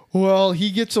 Well,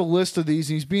 he gets a list of these,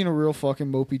 and he's being a real fucking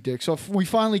mopey dick. So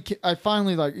I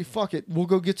finally like, fuck it, we'll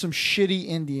go get some shitty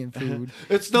Indian food.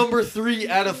 It's number 3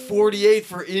 out of 48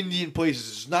 for Indian places.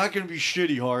 It's not going to be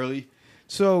shitty, Harley.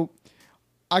 So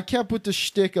I kept with the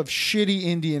shtick of shitty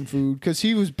Indian food because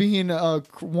he was being a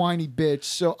whiny bitch.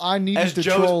 So I needed to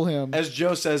troll him. As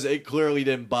Joe says, it clearly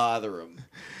didn't bother him.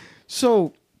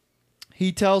 So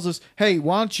he tells us, hey,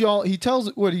 why don't y'all... He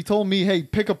told me, hey,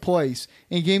 pick a place.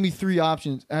 And he gave me 3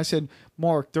 options. And I said,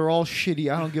 Mark, they're all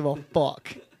shitty. I don't give a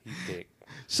fuck. Dick.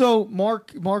 So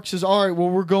Mark says, all right,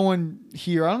 well, we're going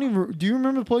here. Do you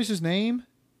remember the place's name?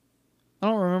 I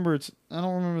don't remember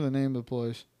the name of the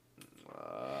place.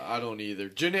 I don't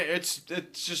either. It's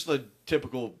just a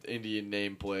typical Indian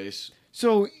name place.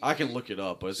 So I can look it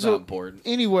up, but it's not important.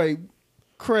 Anyway,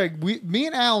 Craig, me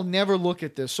and Al never look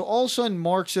at this. So all of a sudden,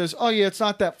 Mark says, "Oh yeah, it's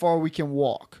not that far. We can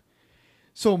walk."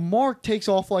 So Mark takes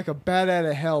off like a bat out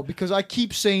of hell because I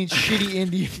keep saying shitty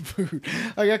Indian food.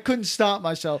 Like I couldn't stop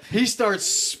myself. He starts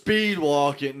speed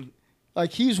walking.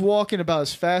 Like he's walking about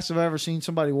as fast as I've ever seen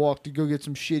somebody walk to go get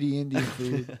some shitty Indian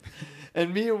food.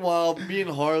 And meanwhile, me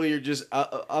and Harley are just...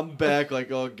 I'm back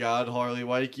like, oh, God, Harley,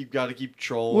 why do you got to keep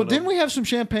trolling Well, him? didn't we have some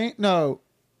champagne? No.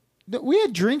 We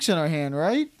had drinks in our hand,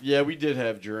 right? Yeah, we did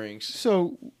have drinks.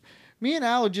 So me and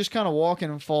Al are just kind of walking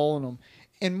and following him.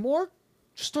 And Mark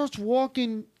starts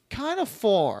walking kind of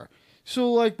far.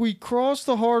 So, like, we cross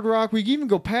the Hard Rock. We even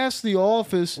go past the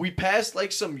office. We passed,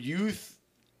 like, some youth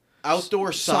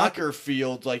outdoor soccer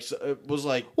field. Like, it was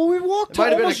like... Well, we walked to might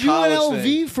have been a almost college UNLV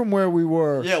thing. from where we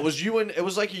were. Yeah, it was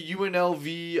like a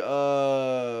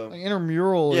UNLV... Like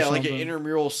intramural or yeah, something. like an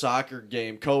intramural soccer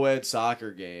game, co-ed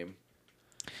soccer game.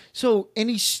 So, and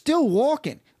he's still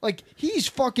walking. Like, he's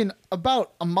fucking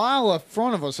about a mile in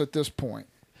front of us at this point.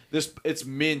 It's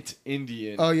Mint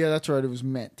Indian. Oh, yeah, that's right. It was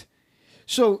mint.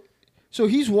 So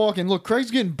he's walking. Look,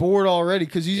 Craig's getting bored already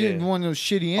because he's in one of those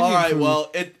shitty Indian All right, food. well,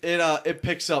 it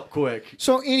picks up quick.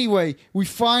 So anyway, we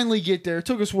finally get there. It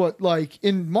took us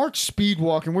in Mark's speed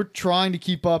walking, we're trying to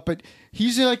keep up, but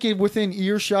he's like within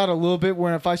earshot a little bit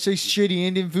where if I say shitty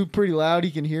Indian food pretty loud,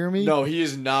 he can hear me. No, he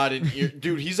is not in ear.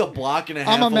 Dude, he's a block and a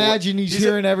half. I'm imagining he's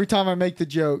hearing every time I make the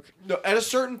joke. No, at a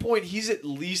certain point, he's at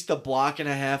least a block and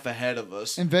a half ahead of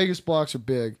us. And Vegas blocks are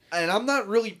big. And I'm not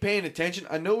really paying attention.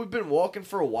 I know we've been walking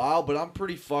for a while, but I'm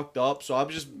pretty fucked up. So I'm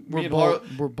just We're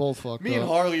both fucked up. Me and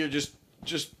Harley are just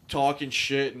talking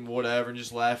shit and whatever, and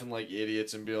just laughing like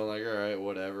idiots and being like, all right,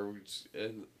 whatever.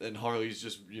 And Harley's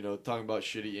just talking about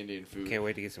shitty Indian food. Can't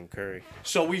wait to get some curry.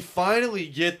 So we finally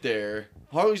get there.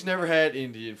 Harley's never had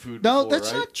Indian food No, before,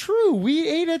 that's right? not true. We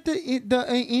ate at the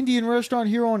Indian restaurant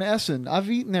here on Essen. I've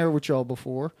eaten there with y'all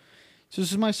before. So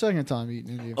this is my second time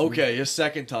eating Indian food. Okay, his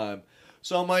second time.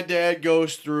 So my dad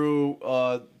goes through,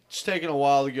 it's taking a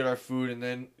while to get our food, and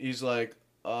then he's like,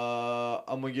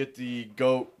 I'm gonna get the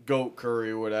goat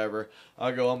curry or whatever.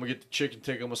 I'm gonna get the chicken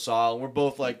tikka masala. And we're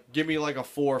both like, give me like a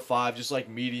 4 or 5, just like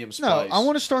medium spice. No, I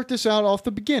want to start this out off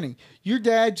the beginning. Your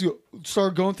dad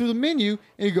started going through the menu,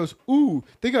 and he goes, ooh,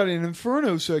 they got an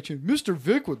Inferno section. Mr.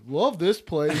 Vic would love this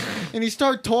place. And he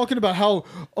started talking about how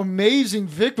amazing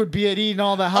Vic would be at eating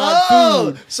all the hot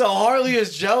food. So Harley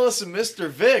is jealous of Mr.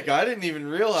 Vic. I didn't even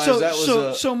realize that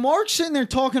was So Mark's sitting there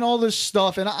talking all this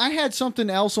stuff, and I had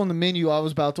something else on the menu I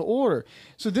was about to order.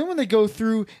 So then when they go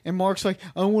through and Mark's like,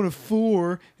 I want a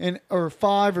 4 or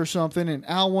 5 or something, and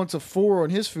Al wants a 4 on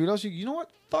his food. I was like, you know what?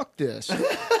 Fuck this.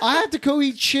 I have to go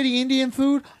eat shitty Indian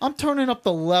food. I'm turning up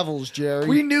the levels, Jerry.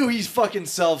 We knew he's fucking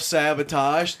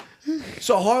self-sabotaged.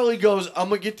 So Harley goes, I'm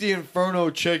going to get the Inferno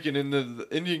chicken. And the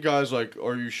Indian guy's like,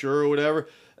 are you sure or whatever?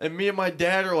 And me and my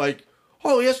dad are like,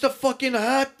 Harley, that's the fucking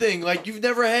hot thing. Like, you've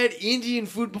never had Indian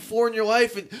food before in your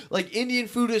life. And, like, Indian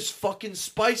food is fucking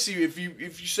spicy. If you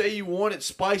say you want it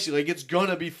spicy, like, it's going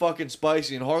to be fucking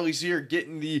spicy. And Harley's here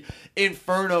getting the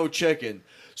Inferno chicken.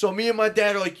 So me and my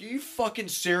dad are like, you fucking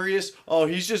serious? Oh,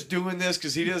 he's just doing this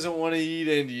because he doesn't want to eat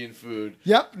Indian food.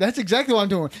 Yep, that's exactly what I'm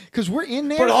doing. Because we're in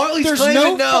there. But Harley's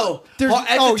claiming no.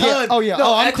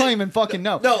 I'm claiming fucking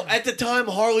no. No, at the time,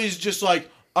 Harley's just like,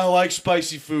 I like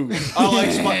spicy food. I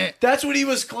like spicy. That's what he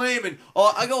was claiming.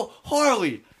 I go,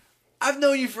 Harley, I've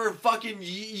known you for fucking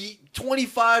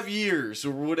 25 years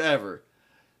or whatever.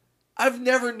 I've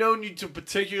never known you to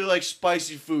particularly like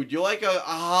spicy food. You like a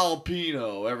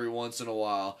jalapeno every once in a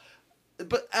while.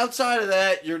 But outside of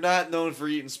that, you're not known for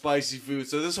eating spicy food.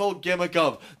 So this whole gimmick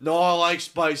of, no, I like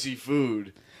spicy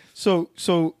food. So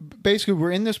basically,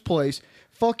 we're in this place.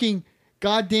 Fucking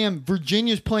goddamn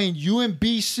Virginia's playing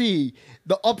UMBC,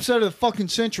 the upset of the fucking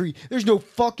century. There's no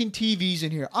fucking TVs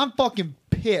in here. I'm fucking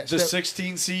pissed. The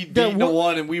 16 seed beat the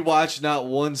one, and we watched not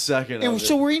 1 second of it.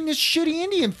 So we're eating this shitty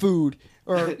Indian food.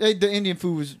 Or the Indian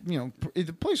food was,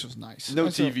 the place was nice. No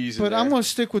TVs in but there. I'm going to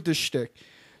stick with this shtick.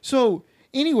 So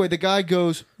anyway, the guy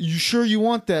goes, "You sure you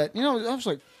want that?" I was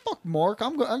like, "Fuck, Mark.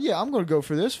 I'm going to go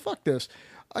for this. Fuck this.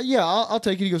 Yeah, I'll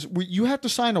take it." He goes, "You have to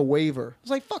sign a waiver." I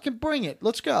was like, "Fucking bring it.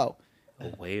 Let's go."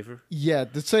 A waiver? Yeah,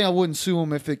 to say I wouldn't sue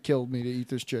him if it killed me to eat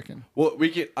this chicken. Well,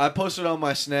 I posted on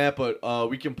my Snap, but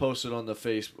we can post it on the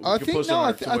Facebook. I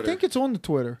think it's on the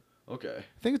Twitter. Okay.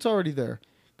 I think it's already there.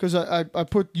 Because I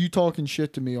put you talking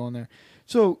shit to me on there.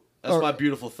 So that's my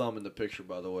beautiful thumb in the picture,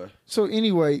 by the way. So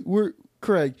anyway,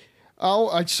 Craig.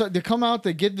 They come out.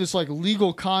 They get this like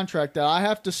legal contract that I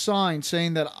have to sign,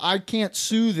 saying that I can't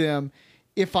sue them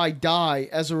if I die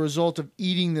as a result of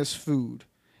eating this food.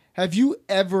 Have you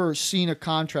ever seen a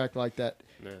contract like that?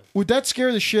 No. Would that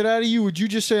scare the shit out of you? Would you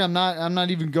just say I'm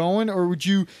not even going, or would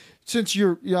you? Since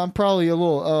I'm probably a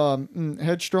little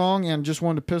headstrong and just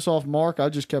wanted to piss off Mark, I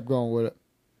just kept going with it.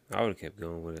 I would have kept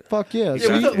going with it. Fuck yeah.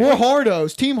 We're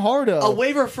hardos. Team hardo. A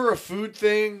waiver for a food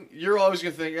thing, you're always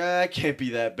going to think, it can't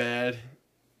be that bad.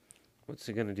 What's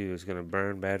it going to do? It's going to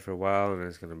burn bad for a while, and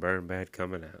it's going to burn bad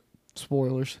coming out.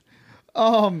 Spoilers.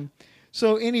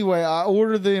 So anyway, I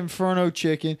ordered the Inferno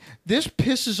chicken. This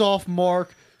pisses off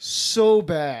Mark so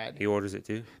bad. He orders it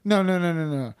too?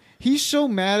 No. He's so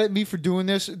mad at me for doing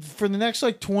this. For the next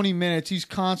 20 minutes, he's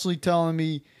constantly telling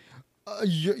me,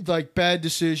 bad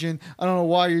decision. I don't know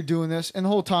why you're doing this. And the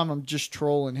whole time I'm just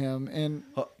trolling him. And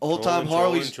the whole time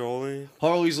Harley's trolling.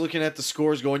 looking at the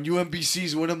scores going,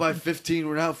 UMBC's winning by 15.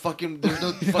 We're not fucking, there's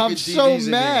no fucking I'm TVs so in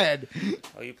mad.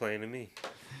 Oh, you playing to me?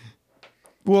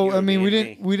 Well, we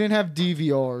didn't have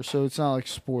DVR, so it's not like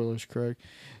spoilers, Craig.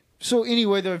 So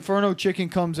anyway, the Inferno chicken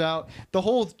comes out. The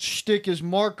whole shtick is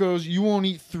Mark goes, you won't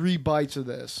eat 3 bites of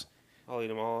this. I'll eat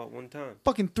them all at one time.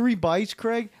 Fucking 3 bites,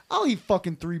 Craig. I'll eat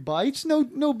fucking 3 bites.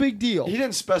 No big deal. He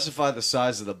didn't specify the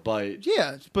size of the bite.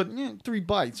 Yeah, but 3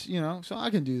 bites, so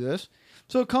I can do this.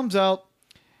 So it comes out,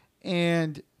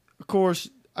 and of course,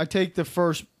 I take the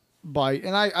first bite,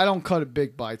 and I don't cut it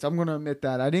big bites. I'm going to admit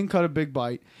that. I didn't cut a big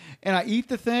bite. And I eat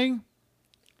the thing,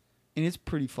 and it's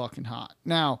pretty fucking hot.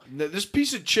 Now, this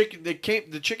piece of chicken, the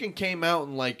chicken came out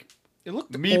in it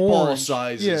looked meatball orange.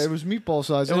 sizes. Yeah, it was meatball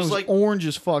size. It was orange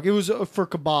as fuck. It was for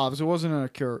kebabs. It wasn't in a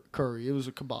curry. It was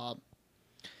a kebab.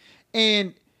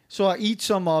 And so I eat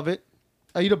some of it.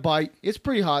 I eat a bite. It's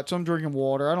pretty hot, so I'm drinking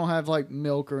water. I don't have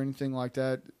milk or anything like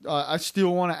that. I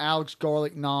still want an Alex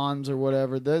garlic naans or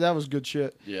whatever. That was good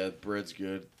shit. Yeah, bread's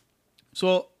good.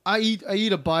 So I eat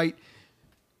a bite.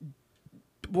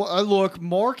 Well, I look,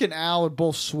 Mark and Al are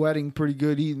both sweating pretty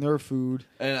good eating their food.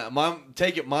 And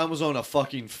mine was on a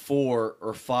fucking 4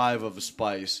 or 5 of a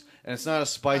spice. And it's not a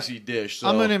spicy dish. So.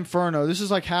 I'm an Inferno. This is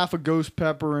half a ghost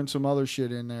pepper and some other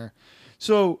shit in there.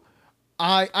 So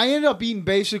I ended up eating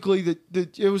basically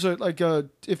it was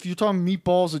if you're talking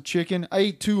meatballs of chicken, I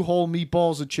ate 2 whole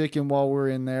meatballs of chicken while we were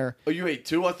in there. Oh, you ate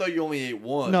 2? I thought you only ate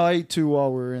 1. No, I ate 2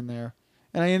 while we were in there.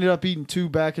 And I ended up eating 2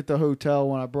 back at the hotel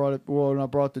when I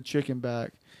brought the chicken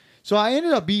back. So I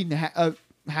ended up eating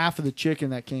half of the chicken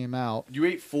that came out. You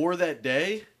ate 4 that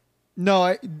day? No,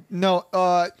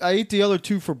 I ate the other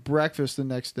 2 for breakfast the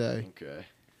next day. Okay.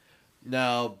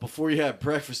 Now, before you had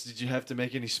breakfast, did you have to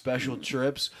make any special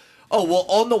trips? Oh, well,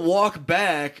 on the walk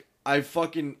back, I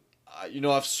fucking,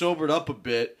 I've sobered up a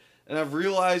bit, And I've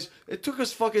realized it took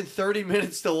us fucking 30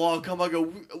 minutes to walk home. I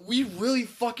go, we really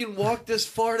fucking walked this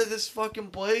far to this fucking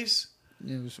place?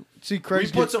 See,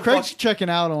 Craig's put some Craig's checking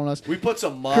out on us. We put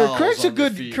some miles Craig's on the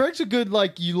feet. Craig's a good,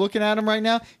 like, you looking at him right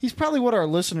now. He's probably what our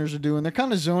listeners are doing. They're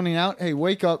kind of zoning out. Hey,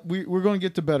 wake up. We're going to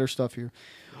get to better stuff here.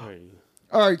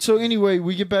 All right, so anyway,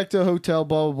 we get back to the hotel,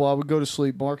 blah, blah, blah. We go to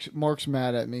sleep. Mark's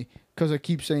mad at me because I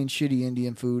keep saying shitty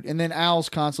Indian food. And then Al's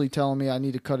constantly telling me I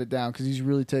need to cut it down because he's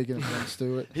really taking offense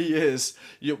to it. He is.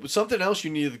 Something else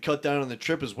you needed to cut down on the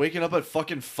trip is waking up at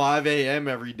fucking 5 a.m.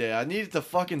 every day. I needed to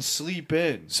fucking sleep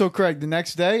in. So, Craig, the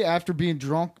next day, after being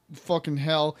drunk fucking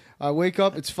hell, I wake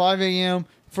up, it's 5 a.m.,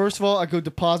 first of all, I go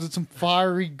deposit some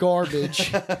fiery garbage.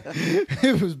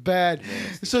 It was bad.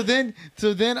 So then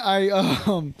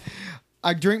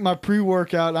I drink my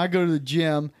pre-workout and I go to the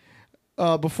gym.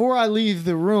 Before I leave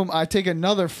the room, I take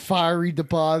another fiery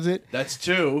deposit. That's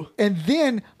 2. And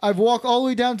then I walk all the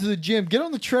way down to the gym, get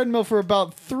on the treadmill for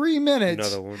about 3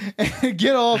 minutes. Another one. And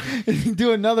get off and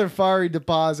do another fiery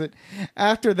deposit.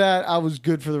 After that, I was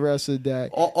good for the rest of the day.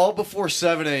 All before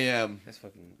 7 a.m. That's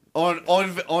fucking.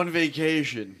 On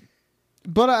vacation.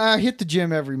 But I hit the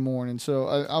gym every morning, so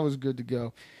I was good to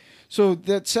go. So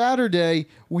that Saturday,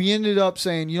 we ended up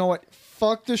saying, you know what?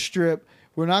 Fuck the strip.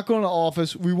 We're not going to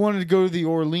office. We wanted to go to the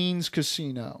Orleans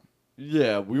casino.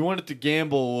 Yeah, we wanted to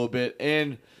gamble a little bit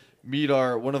and meet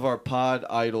one of our pod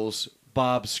idols,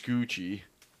 Bob Scucci.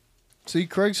 See,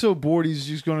 Craig's so bored, he's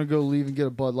just going to go leave and get a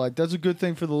Bud Light. That's a good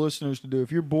thing for the listeners to do.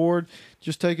 If you're bored,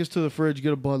 just take us to the fridge,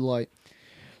 get a Bud Light.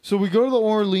 So we go to the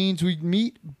Orleans. We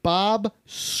meet Bob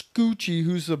Scucci,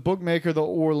 who's the bookmaker of the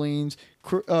Orleans.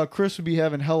 Chris would be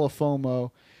having hella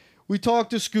FOMO. We talked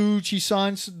to Scooch. He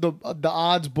signs the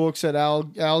odds books that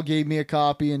Al gave me a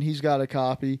copy, and he's got a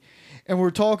copy. And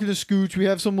we're talking to Scooch. We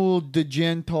have some little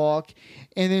degen talk.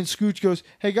 And then Scooch goes,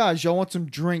 hey, guys, y'all want some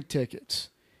drink tickets?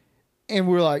 And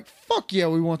we're like, fuck yeah,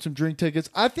 we want some drink tickets.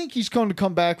 I think he's going to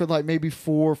come back with like maybe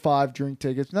 4 or 5 drink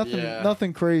tickets.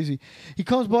 Nothing crazy. He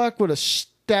comes back with a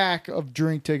stack of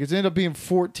drink tickets. It ended up being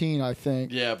 14, I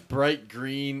think. Yeah, bright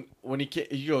green. When he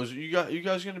goes, you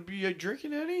guys gonna be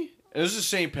drinking any? And this is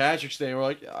St. Patrick's Day. And we're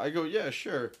like, I go, yeah,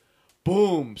 sure.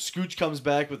 Boom, Scooch comes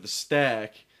back with the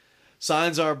stack,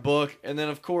 signs our book, and then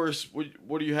of course,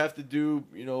 what do you have to do?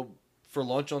 For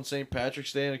lunch on St.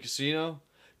 Patrick's Day in a casino?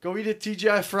 Go eat at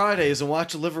TGI Fridays and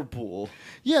watch Liverpool.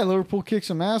 Yeah, Liverpool kicked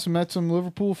some ass. Met some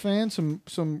Liverpool fans,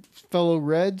 some fellow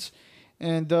Reds.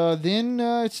 And then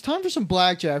it's time for some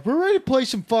blackjack. We're ready to play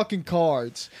some fucking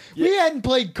cards. Yeah. We hadn't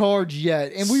played cards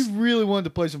yet, and we really wanted to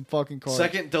play some fucking cards.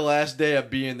 Second to last day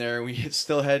of being there, and we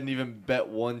still hadn't even bet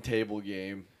one table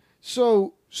game.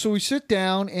 So we sit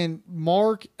down, and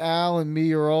Mark, Al, and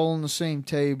me are all on the same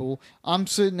table. I'm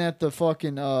sitting at the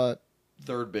fucking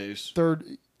third base. Third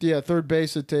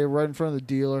base at the table, right in front of the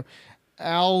dealer.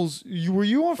 Were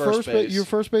you on first base? You were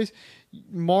first base.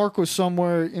 Mark was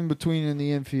somewhere in between in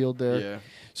the infield there. Yeah.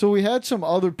 So we had some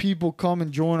other people come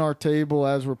and join our table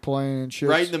as we're playing and shit.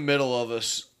 Right in the middle of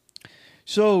us.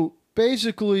 So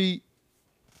basically,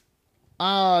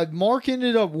 Mark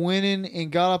ended up winning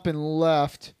and got up and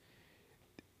left.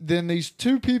 Then these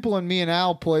 2 people and me and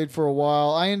Al played for a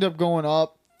while. I ended up going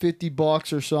up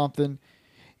 $50 or something.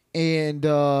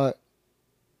 And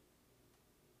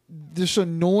this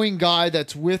annoying guy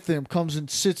that's with him comes and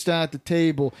sits down at the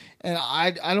table, and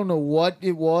I don't know what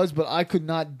it was, but I could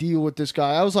not deal with this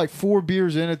guy. I was like 4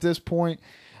 beers in at this point.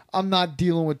 I'm not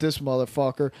dealing with this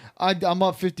motherfucker. I'm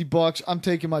up $50. I'm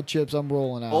taking my chips. I'm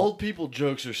rolling out. Old people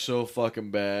jokes are so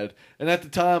fucking bad. And at the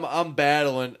time, I'm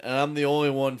battling, and I'm the only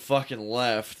one fucking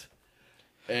left.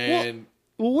 And...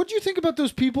 Well, what do you think about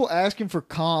those people asking for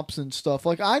comps and stuff?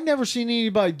 Like, I've never seen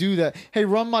anybody do that. Hey,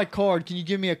 run my card. Can you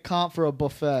give me a comp for a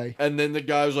buffet? And then the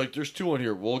guy was like, "There's 2 on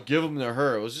here. We'll give them to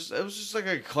her." It was just like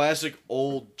a classic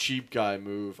old cheap guy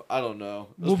move. I don't know.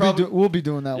 We'll be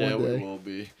doing that one day. Yeah, we will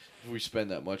be if we spend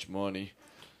that much money.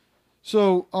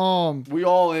 So, we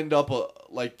all end up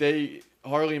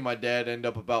Harley and my dad end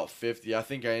up about 50. I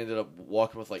think I ended up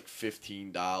walking with like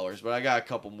 $15, but I got a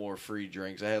couple more free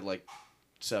drinks. I had like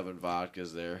 7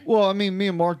 vodkas there. Well, I mean, me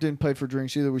and Mark didn't pay for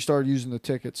drinks either. We started using the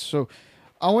tickets. So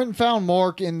I went and found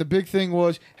Mark, and the big thing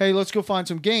was, hey, let's go find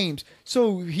some games.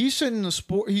 So he's sitting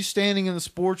he's standing in the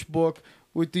sports book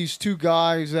with these 2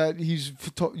 guys that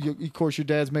of course, your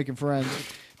dad's making friends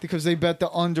because they bet the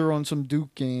under on some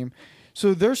Duke game.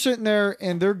 So they're sitting there,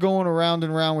 and they're going around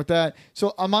and around with that.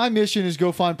 So my mission is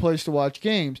go find a place to watch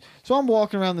games. So I'm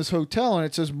walking around this hotel, and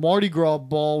it says Mardi Gras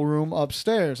Ballroom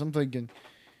upstairs. I'm thinking...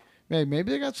 Hey,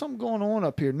 maybe they got something going on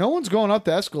up here. No one's going up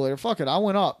the escalator. Fuck it. I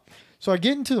went up. So I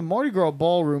get into the Mardi Gras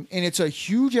ballroom, and it's a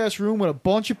huge ass room with a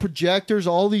bunch of projectors,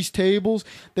 all these tables.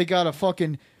 They got a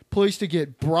fucking place to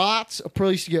get brats, a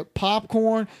place to get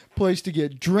popcorn, place to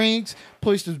get drinks,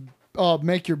 place to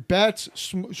make your bets,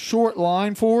 short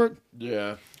line for it.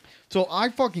 Yeah. So I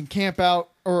fucking camp out,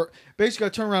 or basically I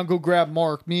turn around and go grab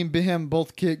Mark. Me and him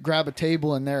both grab a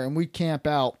table in there, and we camp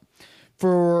out we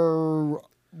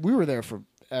were there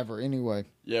forever anyway.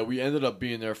 Yeah, we ended up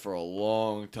being there for a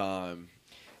long time.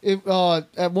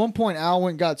 At one point, Al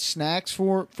went and got snacks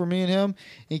for me and him.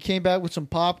 He came back with some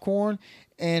popcorn,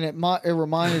 and it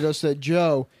reminded us that,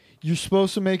 Joe, you're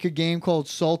supposed to make a game called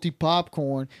Salty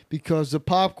Popcorn because the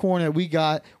popcorn that we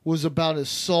got was about as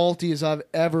salty as I've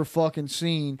ever fucking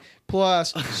seen.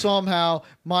 Plus, somehow,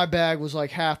 my bag was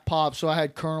like half pop, so I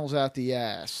had kernels out the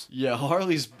ass. Yeah,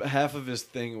 Harley's half of his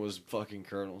thing was fucking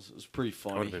kernels. It was pretty I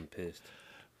funny. would have been pissed.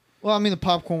 Well, I mean, the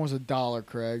popcorn was $1,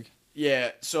 Craig.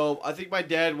 Yeah, so I think my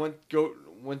dad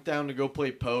went down to go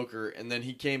play poker, and then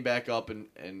he came back up and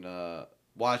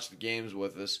watched the games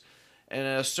with us. And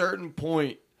at a certain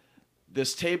point,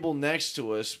 this table next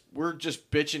to us, we're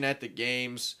just bitching at the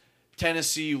games.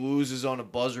 Tennessee loses on a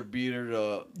buzzer beater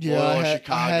to Loyola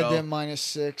Chicago. I had them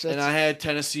 -6. And I had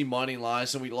Tennessee money line,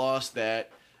 so we lost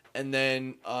that. And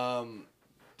then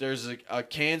there's a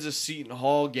Kansas Seton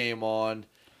Hall game on.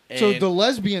 And So the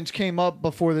lesbians came up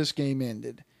before this game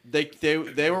ended.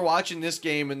 They were watching this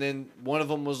game, and then one of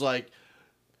them was like,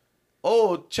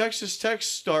 "Oh, Texas Tech's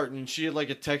starting," and she had like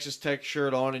a Texas Tech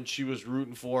shirt on, and she was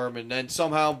rooting for him. And then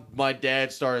somehow my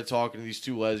dad started talking to these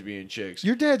two lesbian chicks.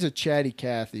 Your dad's a chatty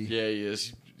Cathy. Yeah, he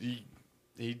is.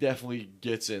 He definitely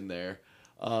gets in there.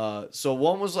 So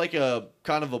one was like a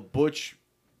kind of a butch,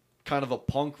 kind of a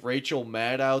punk Rachel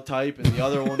Maddow type, and the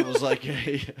other one was like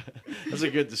that's a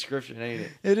good description, ain't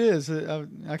it? It is.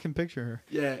 I can picture her.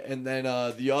 Yeah, and then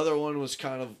the other one was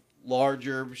kind of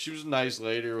larger. She was a nice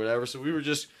lady or whatever. So we were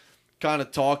just kind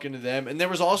of talking to them, and there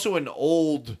was also an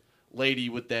old lady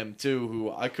with them too,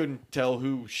 who I couldn't tell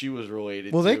who she was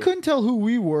related. Well, to. they couldn't tell who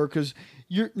we were because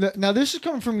now this is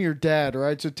coming from your dad,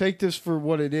 right? So take this for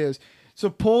what it is.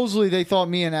 Supposedly they thought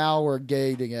me and Al were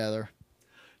gay together.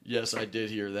 Yes, I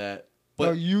did hear that. But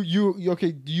But you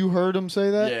okay? You heard him say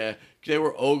that? yeah, they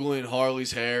were ogling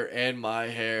Harley's hair and my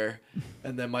hair,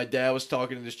 and then my dad was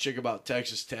talking to this chick about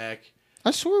Texas Tech.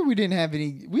 I swear we didn't have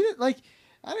any. We didn't like.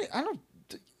 I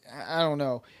don't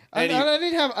know. I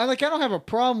don't have a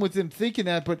problem with them thinking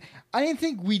that, but I didn't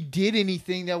think we did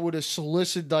anything that would have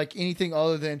solicited like anything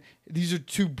other than these are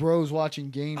two bros watching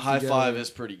games. High together. five is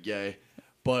pretty gay,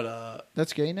 but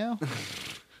That's gay now.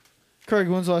 Craig,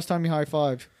 when's the last time you high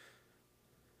fived?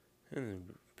 In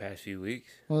the past few weeks.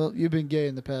 Well, you've been gay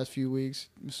in the past few weeks.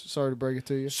 Sorry to break it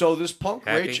to you. so this punk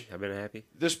Happy. I've been happy.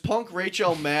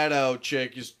 Rachel Maddow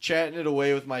chick is chatting it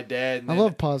away with my dad. And I then,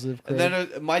 love positive. Craig. And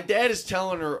then my dad is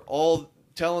telling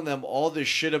them all this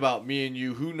shit about me and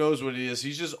you. Who knows what it is?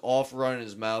 He's just off running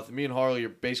his mouth. Me and Harley are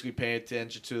basically paying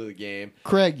attention to the game.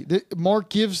 Craig, Mark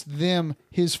gives them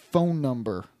his phone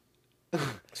number.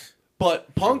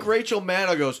 But punk Rachel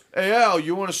Maddow goes, "Hey Al,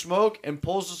 you want to smoke?" and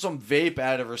pulls some vape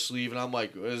out of her sleeve, and I'm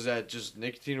like, "Is that just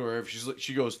nicotine or whatever?"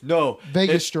 She goes, "No,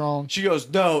 Vegas strong. She goes,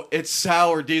 "No, it's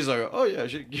sour diesel." I go, "Oh yeah,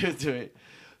 she give it to me."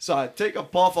 So I take a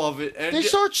puff of it, and They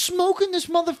start smoking this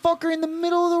motherfucker in the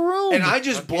middle of the room. and I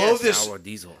just blow this. Sour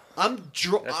diesel. I'm That's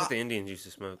what the Indians used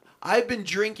to smoke. I've been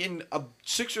drinking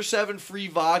 6 or 7 free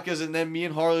vodkas, and then me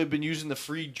and Harley have been using the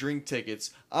free drink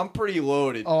tickets. I'm pretty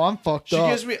loaded. Oh, I'm fucked She up.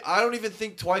 gives me. I don't even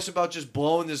think twice about just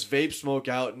blowing this vape smoke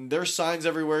out, and there's signs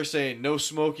everywhere saying no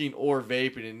smoking or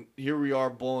vaping, and here we are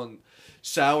blowing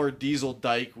sour diesel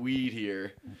dyke weed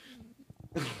here.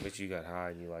 But you got high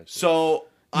and you liked it. So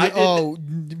I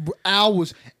did.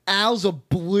 Al's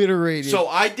obliterated. So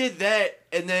I did that,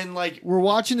 and then like. we're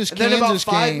watching this And Kansas then about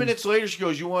 5 game. minutes later, she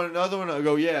goes, "You want another one?" I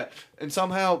go, "Yeah." And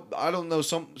somehow, I don't know,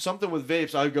 something with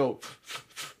vapes, I go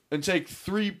and take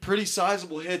 3 pretty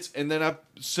sizable hits. And then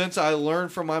since I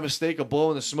learned from my mistake of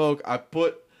blowing the smoke,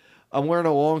 I'm wearing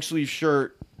a long sleeve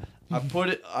shirt.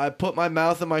 I put my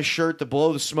mouth in my shirt to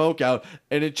blow the smoke out,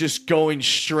 and it just going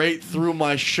straight through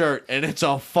my shirt, and it's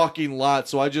a fucking lot.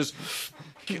 So I just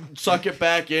suck it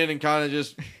back in and kind of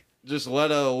just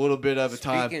let out a little bit at a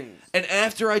time. And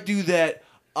after I do that,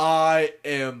 I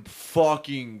am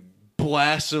fucking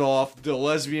blasted off. The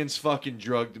lesbians fucking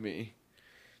drugged me.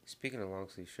 Speaking of long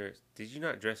sleeve shirts, did you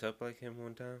not dress up like him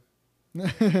one time?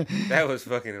 That was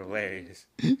fucking hilarious.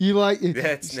 You like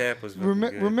That snap was fucking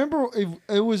good. Remember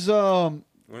it was one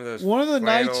of those one of the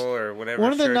flannel nights- or whatever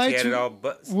one of the shirts, nights he had we- it all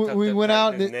tucked we up went tight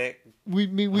out in his and- neck. we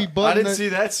I buttoned didn't see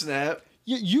that snap.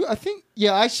 I think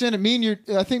I sent it.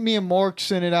 I think me and Mark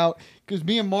sent it out because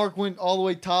me and Mark went all the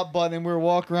way top button and we were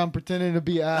walking around pretending to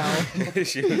be Al.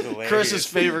 She was hilarious. Chris's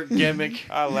favorite gimmick.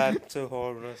 I laughed so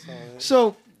hard when I saw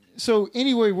that. So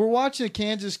anyway, we're watching the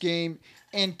Kansas game,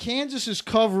 and Kansas is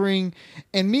covering,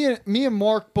 and me and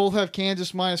Mark both have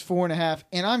Kansas minus 4.5,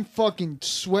 and I'm fucking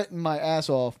sweating my ass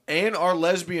off. And our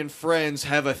lesbian friends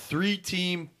have a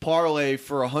 3-team parlay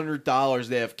for $100.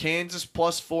 They have Kansas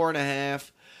plus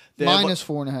 4.5. Minus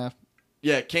 4.5.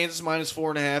 Yeah, Kansas minus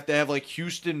 4.5. They have like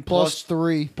Houston Plus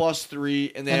 3. plus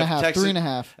 3, and they And a have half, Texas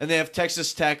 3.5. and they have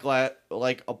Texas Tech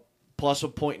like a plus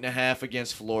 1.5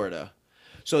 against Florida.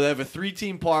 So they have a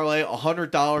 3-team parlay,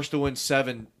 $100 to win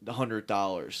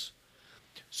 $700.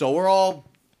 So We're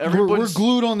everyone's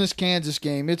glued on this Kansas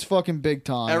game. It's fucking big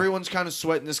time. everyone's kind of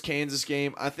sweating this Kansas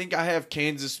game. I think I have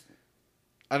Kansas.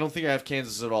 I don't think I have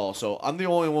Kansas at all. So I'm the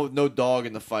only one with no dog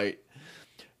in the fight.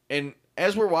 And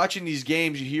as we're watching these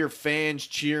games, you hear fans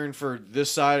cheering for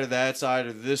this side or that side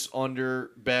or this under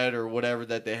bet or whatever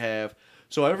that they have.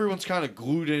 So everyone's kind of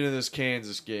glued into this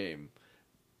Kansas game.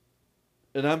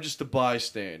 And I'm just a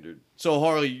bystander. So,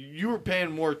 Harley, you were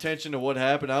paying more attention to what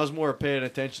happened. I was more paying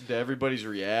attention to everybody's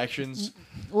reactions.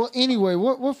 Well, anyway,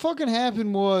 what fucking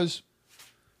happened was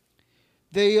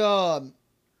they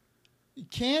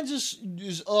Kansas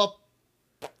is up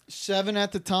 7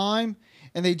 at the time,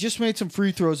 and they just made some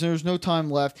free throws, and there was no time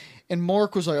left. And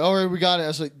Mark was like, all right, we got it. I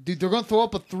was like, dude, they're going to throw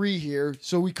up a 3 here,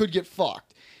 so we could get fucked.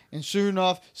 And soon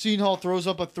enough, Seton Hall throws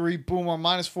up a 3. Boom, our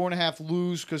minus 4.5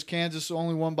 lose because Kansas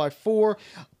only won by 4.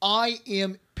 I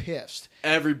am pissed.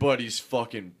 Everybody's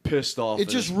fucking pissed off. It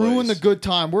just ruined the good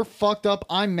time. We're fucked up.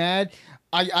 I'm mad.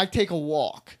 I take a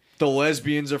walk. The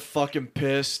lesbians are fucking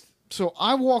pissed. So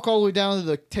I walk all the way down to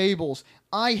the tables.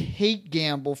 I hate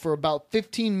gamble for about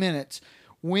 15 minutes.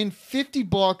 Win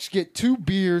 $50, get 2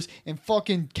 beers, and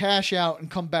fucking cash out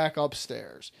and come back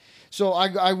upstairs. So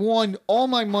I won all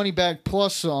my money back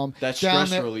plus some. That's down stress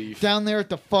there, relief. Down there at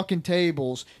the fucking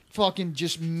tables, fucking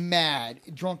just mad,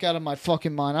 drunk out of my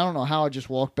fucking mind. I don't know how I just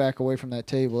walked back away from that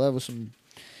table. That was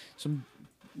some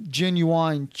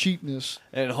genuine cheapness.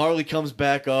 And Harley comes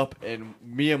back up, and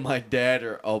me and my dad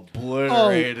are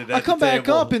obliterated. I come back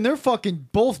up, and they're fucking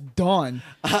both done.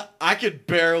 I could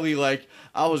barely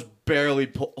I was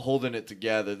barely holding it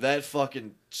together. That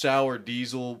fucking sour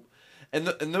diesel. And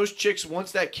those chicks,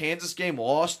 once that Kansas game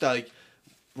lost,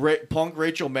 Punk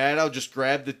Rachel Maddow just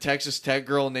grabbed the Texas Tech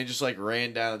girl and they just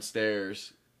ran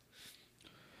downstairs.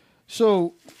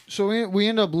 So we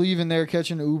end up leaving there,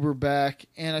 catching an Uber back,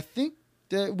 and I think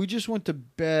that we just went to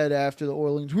bed after the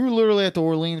Orleans. We were literally at the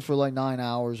Orleans for 9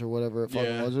 hours or whatever it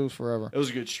fucking was. It was forever. It was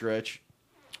a good stretch.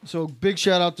 So big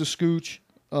shout out to Scooch.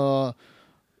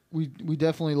 We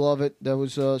definitely love it. That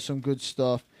was some good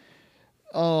stuff.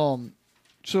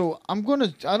 So I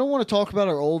don't want to talk about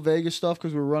our old Vegas stuff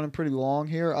because we're running pretty long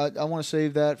here. I want to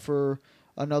save that for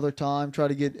another time. Try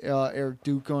to get Eric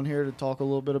Duke on here to talk a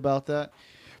little bit about that.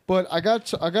 But I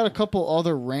got a couple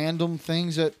other random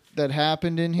things that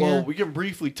happened in here. Well, we can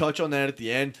briefly touch on that at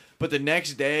the end. But the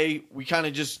next day, we kind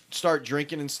of just start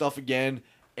drinking and stuff again.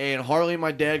 And Harley and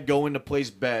my dad go in to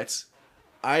place bets.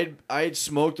 I had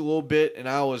smoked a little bit, and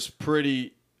I was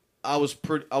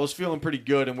feeling pretty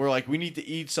good, and we're like, we need to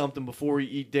eat something before we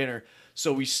eat dinner.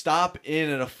 So we stop in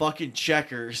at a fucking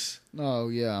Checkers. Oh,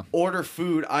 yeah. Order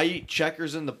food. I eat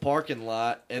Checkers in the parking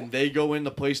lot, and they go in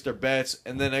to place their bets,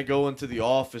 and then I go into the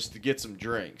office to get some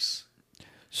drinks.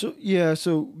 So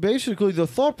basically the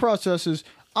thought process is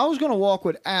I was going to walk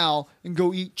with Al and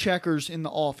go eat Checkers in the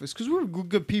office because we're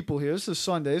good people here. This is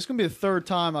Sunday. It's going to be the 3rd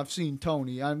time I've seen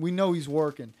Tony, and we know he's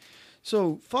working.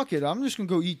 So, fuck it. I'm just going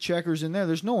to go eat Checkers in there.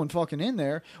 There's no one fucking in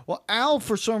there. Well, Al,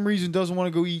 for some reason, doesn't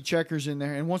want to go eat Checkers in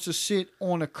there and wants to sit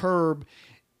on a curb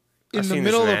in the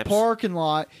middle of the parking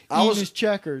lot eating his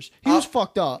Checkers. He was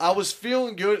fucked up. I was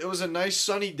feeling good. It was a nice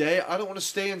sunny day. I don't want to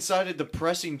stay inside a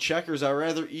depressing Checkers. I'd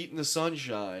rather eat in the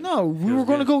sunshine. No, we were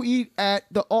going to go eat at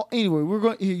the... Anyway, we're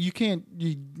going... You can't...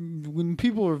 when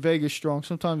people are Vegas strong,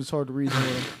 sometimes it's hard to reason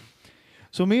with them.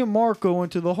 So me and Mark go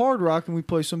into the Hard Rock and we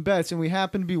play some bets, and we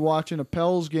happen to be watching a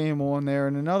Pels game on there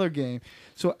and another game.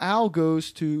 So Al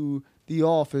goes to the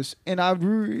office, and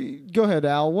go ahead,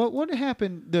 Al. What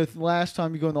happened the last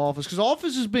time you go in the office? Because the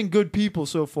office has been good people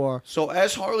so far. So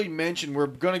as Harley mentioned, we're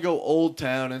gonna go Old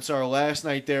Town. It's our last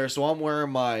night there, so I'm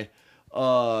wearing my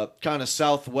kind of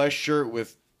Southwest shirt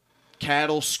with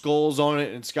cattle skulls on it,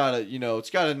 and it's got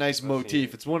a nice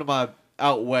motif. It's one of my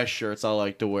out west shirts I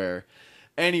like to wear.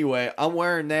 Anyway, I'm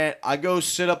wearing that. I go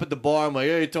sit up at the bar. I'm like,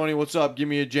 hey, Tony, what's up? Give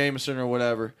me a Jameson or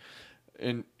whatever.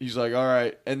 And he's like, all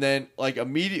right. And then,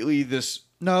 immediately this...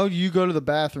 No, you go to the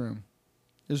bathroom.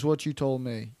 is what you told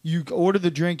me. You order the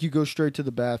drink, you go straight to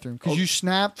the bathroom because you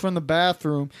snapped from the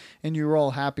bathroom and you're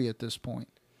all happy at this point.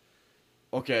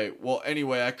 Okay, well,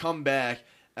 anyway, I come back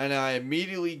and I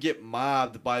immediately get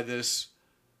mobbed by this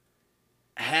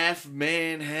half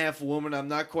man, half woman. I'm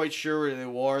not quite sure what they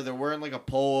were. They're wearing like a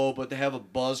polo, but they have a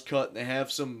buzz cut and they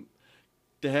have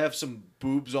some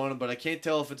boobs on them, but I can't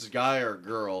tell if it's a guy or a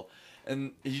girl.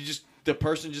 And the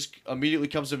person just immediately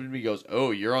comes up to me and goes,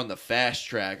 "Oh, you're on the fast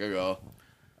track." I go,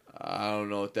 "I don't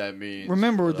know what that means."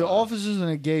 Remember, but, the office isn't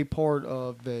a gay part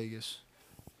of Vegas.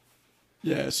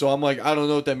 Yeah, so I'm like, I don't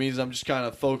know what that means. I'm just kind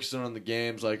of focusing on the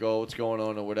games, like, oh, what's going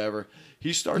on or whatever.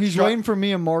 He's waiting for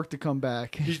me and Mark to come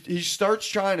back. He starts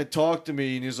trying to talk to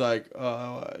me, and he's like,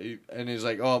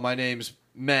 oh, my name's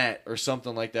Matt or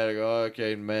something like that. I go, oh,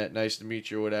 okay, Matt, nice to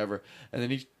meet you or whatever. And then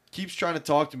he keeps trying to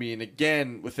talk to me, and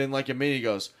again, within like a minute, he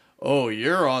goes, oh,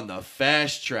 you're on the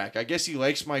fast track. I guess he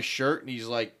likes my shirt, and he's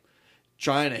like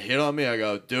trying to hit on me. I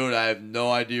go, dude, I have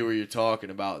no idea what you're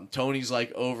talking about. And Tony's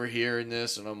like overhearing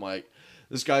this, and I'm like,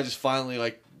 this guy just finally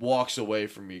like walks away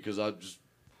from me because I'm just,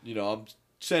 I'm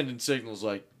sending signals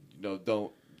like,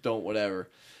 don't whatever.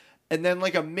 And then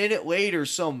like a minute later,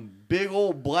 some big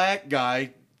old black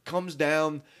guy comes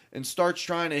down and starts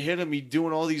trying to hit him. He's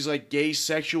doing all these like gay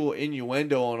sexual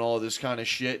innuendo and all this kind of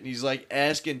shit. And he's like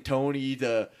asking Tony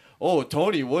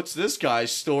Tony, what's this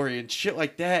guy's story and shit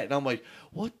like that. And I'm like,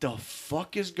 what the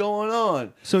fuck is going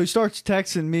on? So he starts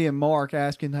texting me and Mark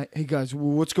asking, hey guys,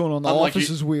 what's going on? The office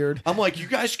is weird. I'm like, you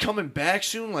guys coming back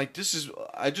soon? Like,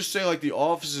 I just say like the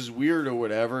office is weird or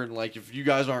whatever. And like, if you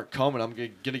guys aren't coming, I'm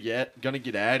gonna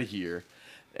get out of here.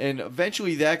 And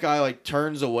eventually that guy like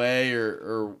turns away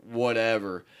or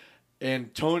whatever.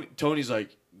 And Tony's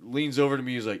like, leans over to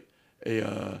me. He's like,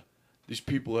 hey, these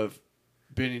people have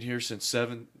been in here since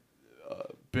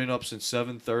been up since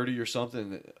 7:30 or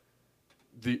something.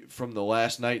 From the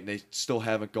last night, and they still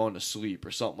haven't gone to sleep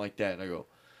or something like that. And I go,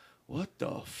 what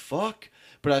the fuck?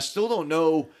 But I still don't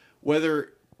know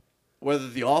whether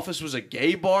the office was a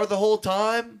gay bar the whole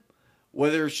time,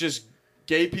 whether it's just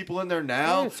gay people in there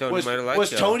now. Yeah, was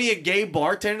Tony a gay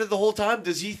bartender the whole time?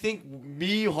 Does he think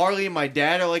me, Harley, and my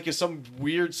dad are like some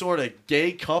weird sort of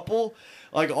gay couple?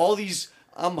 Like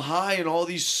I'm high and all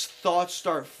these thoughts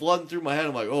start flooding through my head.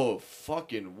 I'm like, oh,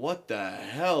 fucking what the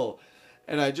hell?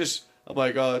 And I'm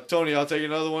like, Tony, I'll take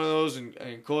another one of those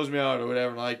and close me out or whatever.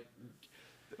 And like,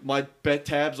 my bet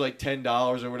tab's like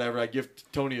 $10 or whatever. I give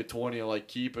Tony a 20 and like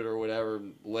keep it or whatever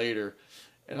later.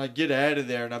 And I get out of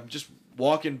there and I'm just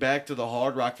walking back to the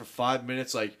Hard Rock for 5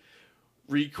 minutes, like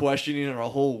re-questioning our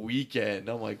whole weekend.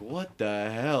 I'm like, what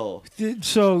the hell?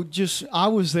 So I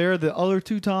was there the other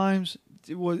two times.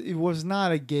 It was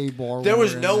not a gay bar. There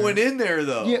was no one in there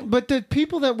though. Yeah, but the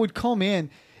people that would come in.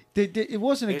 It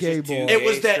wasn't a gay bar. It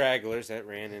was stragglers that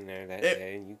ran in there that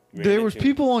day. There was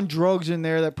people on drugs in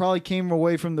there that probably came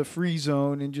away from the free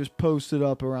zone and just posted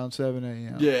up around 7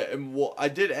 a.m. Yeah, and I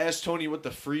did ask Tony what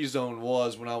the free zone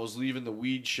was when I was leaving the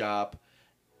weed shop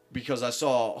because I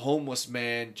saw a homeless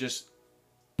man just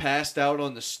passed out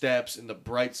on the steps in the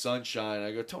bright sunshine.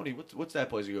 I go, Tony, what's that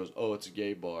place? He goes, oh, it's a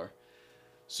gay bar.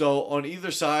 So on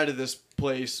either side of this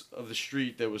place of the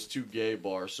street, there was two gay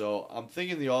bars. So I'm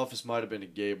thinking the office might have been a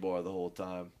gay bar the whole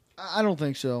time. I don't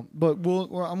think so, but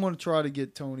I'm going to try to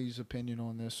get Tony's opinion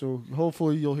on this. So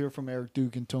hopefully you'll hear from Eric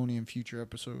Duke and Tony in future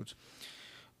episodes,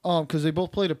 because they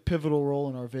both played a pivotal role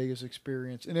in our Vegas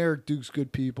experience. And Eric Duke's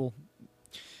good people.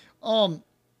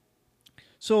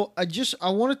 So I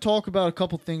want to talk about a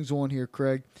couple things on here,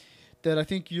 Craig, that I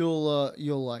think you'll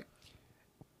like.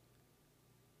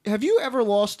 Have you ever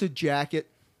lost a jacket?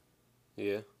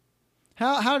 Yeah.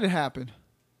 How did it happen?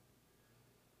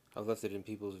 I've left it in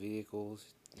people's vehicles,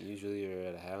 usually, or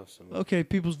at a house somewhere. Okay,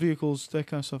 people's vehicles, that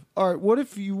kind of stuff. All right, what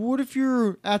if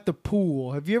you're at the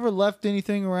pool? Have you ever left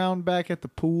anything around back at the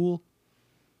pool?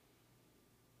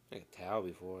 Like a towel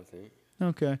before, I think.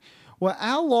 Okay. Well,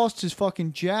 Al lost his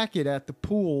fucking jacket at the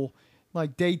pool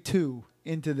like day 2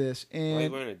 into this, and why are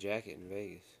you wearing a jacket in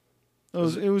Vegas?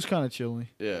 It was kind of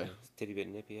chilly. Yeah. Titty bit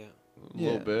nippy out. A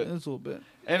little bit. It was a little bit.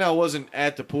 And I wasn't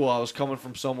at the pool. I was coming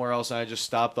from somewhere else, and I just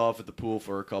stopped off at the pool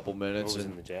for a couple minutes. What was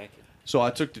in the jacket? So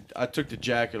I took the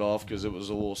jacket off because it was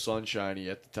a little sunshiny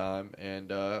at the time,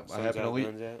 and I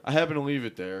happened to leave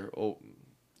it there. Oh,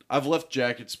 I've left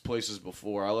jackets places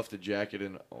before. I left a jacket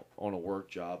on a work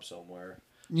job somewhere.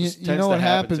 You know what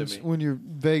happens when you're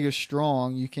Vegas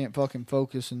strong? You can't fucking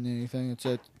focus on anything. It's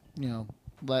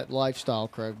that lifestyle,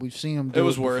 Craig. We've seen him do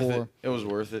it before. It was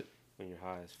worth it. When you're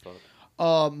high as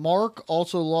fuck. Mark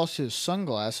also lost his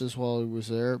sunglasses while he was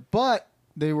there, but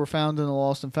they were found in the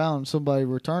lost and found. Somebody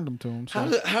returned them to him.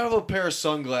 So. How do a pair of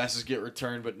sunglasses get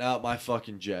returned, but not my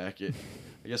fucking jacket?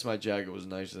 I guess my jacket was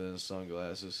nicer than the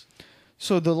sunglasses.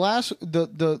 So the last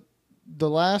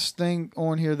thing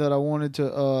on here that I wanted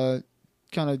to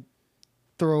kind of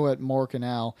throw at Mark and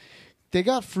Al, they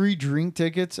got free drink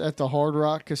tickets at the Hard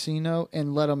Rock Casino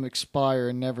and let them expire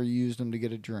and never used them to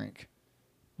get a drink.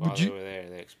 While they were there,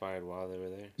 they expired while they were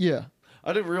there. Yeah.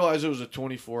 I didn't realize it was a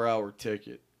 24-hour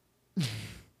ticket.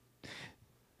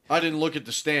 I didn't look at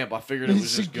the stamp. I figured it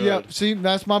was just good. Yeah, see,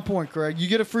 that's my point, Craig. You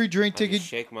get a free drink I ticket. just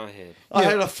shake my head. I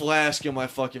had a flask in my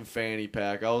fucking fanny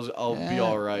pack. I'll be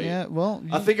all right. Yeah, well,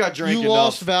 I think I drank enough. You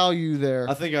lost value there.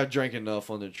 I think I drank enough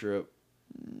on the trip.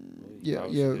 Yeah,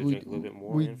 we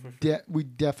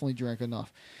definitely drank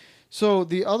enough. So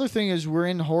the other thing is we're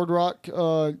in Hard Rock,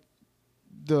 the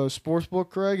sports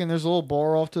book, Craig, and there's a little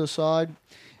bar off to the side,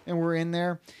 and we're in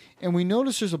there, and we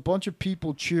notice there's a bunch of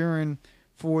people cheering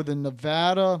for the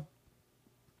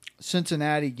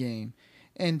Nevada-Cincinnati game.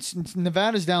 And since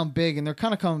Nevada's down big, and they're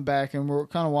kind of coming back, and we're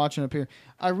kind of watching up here,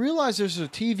 I realize there's a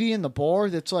TV in the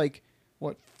bar that's like,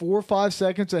 4 or 5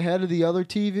 seconds ahead of the other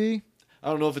TV?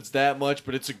 I don't know if it's that much,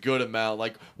 but it's a good amount.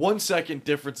 Like, 1 second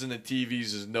difference in the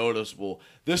TVs is noticeable.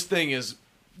 This thing is,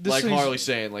 like Harley's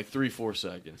saying, like 3-4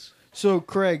 seconds. So,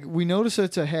 Craig, we notice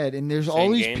it's ahead, and there's all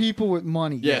these people with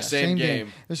money. Yeah, same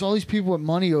game. There's all these people with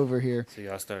money over here. So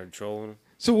y'all started trolling them?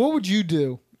 So what would you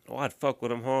do? Oh, I'd fuck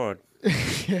with them hard.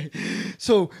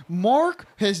 So Mark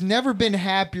has never been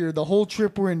happier the whole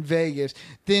trip we're in Vegas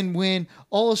than when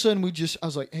all of a sudden I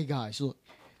was like, hey guys, look,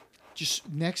 just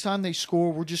next time they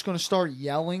score, we're just going to start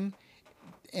yelling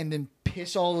and then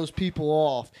piss all those people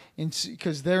off, and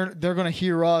because they're going to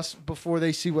hear us before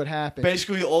they see what happens.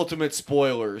 Basically, ultimate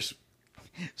spoilers.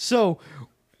 So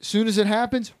as soon as it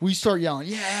happens, we start yelling,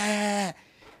 yeah.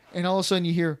 And all of a sudden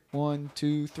you hear 1,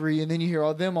 2, 3, and then you hear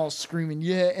all them all screaming,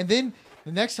 yeah. And then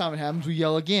the next time it happens, we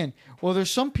yell again. Well, there's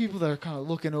some people that are kind of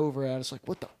looking over at us like,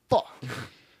 what the fuck?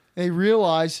 They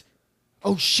realize,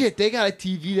 oh shit, they got a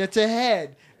TV that's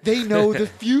ahead. They know the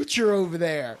future over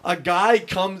there. A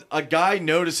guy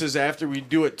notices after we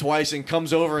do it twice and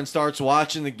comes over and starts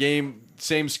watching the game,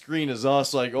 same screen as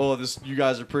us, like, oh, you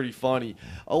guys are pretty funny.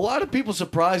 A lot of people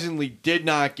surprisingly did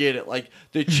not get it. Like,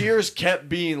 the cheers kept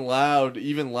being loud,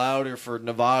 even louder for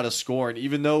Nevada scoring,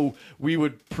 even though we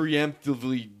would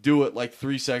preemptively do it like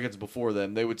 3 seconds before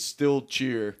them. They would still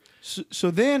cheer. So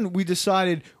then we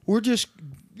decided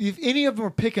if any of them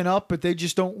are picking up but they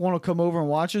just don't want to come over and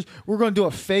watch us, we're going to do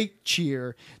a fake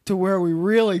cheer to where we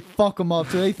really fuck them up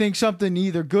so they think something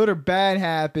either good or bad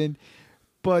happened.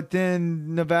 But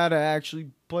then Nevada actually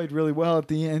played really well at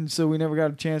the end, so we never got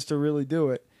a chance to really do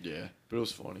it. Yeah, but it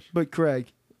was funny. But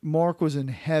Craig, Mark was in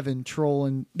heaven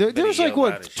trolling. There was like,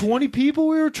 20 people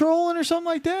we were trolling or something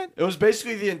like that? It was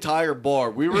basically the entire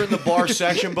bar. We were in the bar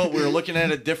section, but we were looking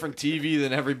at a different TV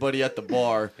than everybody at the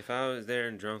bar. If I was there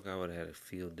and drunk, I would have had a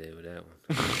field day with that one.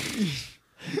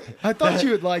 I thought you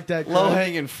would like that, Craig.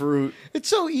 Low-hanging fruit. It's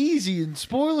so easy, and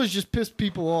spoilers just piss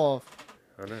people off.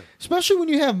 I know. Especially when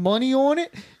you have money on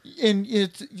it, and you're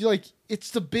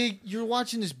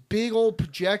watching this big old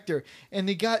projector, and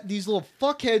they got these little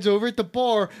fuckheads over at the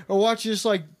bar are watching this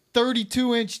like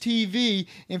 32-inch TV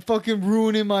and fucking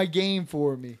ruining my game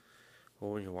for me.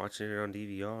 Well, when you're watching it on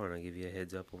DVR and I give you a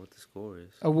heads up on what the score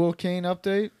is. A Will Kane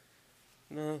update?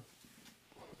 No,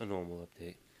 a normal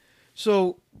update.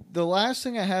 So the last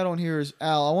thing I had on here is,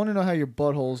 Al, I want to know how your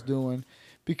butthole's doing,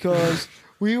 because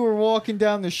we were walking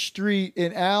down the street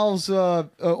and Al's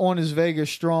on his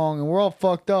Vegas Strong, and we're all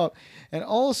fucked up. And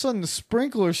all of a sudden, the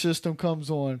sprinkler system comes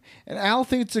on, and Al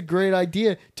thinks it's a great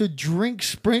idea to drink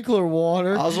sprinkler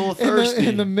water. I was a little thirsty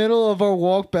in the middle of our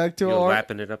walk back to You're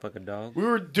lapping it up like a dog. We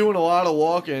were doing a lot of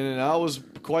walking, and I was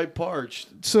quite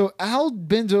parched. So Al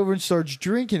bends over and starts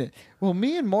drinking it. Well,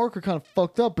 me and Mark are kind of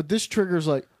fucked up, but this triggers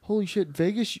like, holy shit,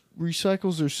 Vegas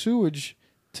recycles their sewage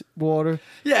water.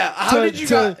 Yeah, how did you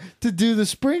guys to do the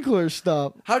sprinkler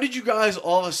stuff? How did you guys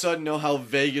all of a sudden know how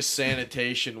Vegas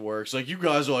sanitation works? Like, you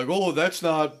guys are like, oh, that's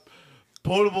not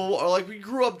potable. Or like, we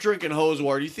grew up drinking hose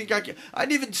water. Do you think I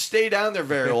didn't even stay down there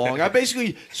very long. I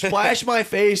basically splashed my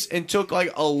face and took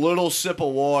like a little sip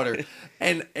of water.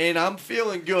 And I'm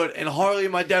feeling good. And Harley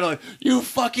and my dad are like, you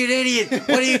fucking idiot. What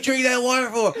do you drink that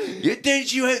water for?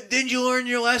 Didn't you learn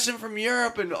your lesson from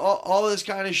Europe and all this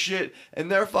kind of shit? And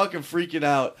they're fucking freaking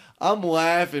out. I'm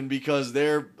laughing because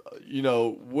they're,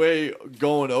 way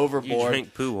going You overboard.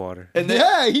 drink poo water. And then,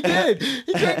 Yeah, he did.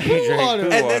 He drank He pool drank water. poo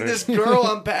And water. then this girl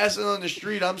I'm passing on the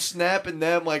street, I'm snapping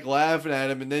them, like laughing at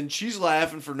him, and then she's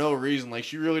laughing for no reason. Like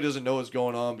she really doesn't know what's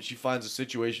going on, but she finds the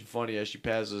situation funny as she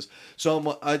passes.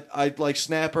 So I like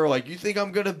snap her, like, you think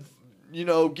I'm gonna,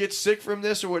 get sick from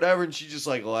this or whatever, and she just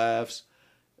like laughs.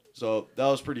 So that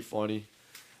was pretty funny.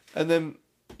 And then,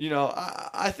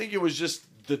 I think it was just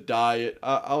the diet.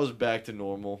 I was back to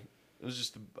normal. It was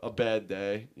just a bad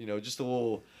day, just a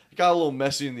little. It got a little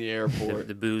messy in the airport.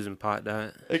 The booze and pot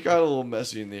diet. It got a little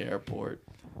messy in the airport.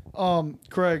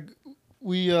 Craig,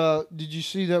 we did you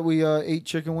see that we ate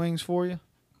chicken wings for you?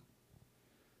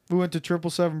 We went to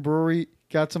 777 Brewery,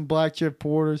 got some black chip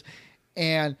porters,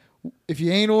 and if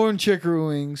you ain't ordering chicken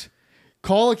wings,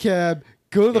 call a cab,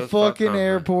 go to the fucking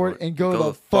airport, and go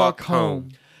the fuck home.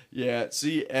 Yeah,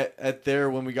 see, at there,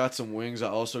 when we got some wings, I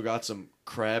also got some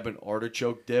crab and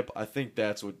artichoke dip. I think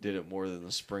that's what did it more than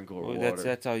the sprinkler Well, water.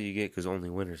 that's all you get because only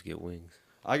winners get wings.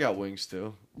 I got wings,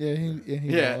 too. Yeah, he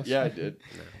lost. Yeah, I did.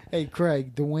 Hey,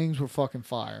 Craig, the wings were fucking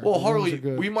fire. Well, The wings Harley, are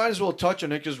good. we might as well touch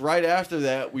on it, because right after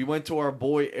that, we went to our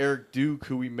boy Eric Duke,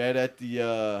 who we met at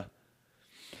the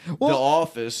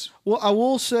office. What I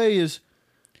will say is,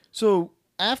 so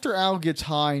after Al gets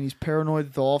high and he's paranoid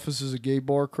that the office is a gay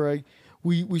bar, Craig,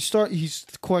 he's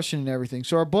questioning everything.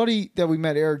 So our buddy that we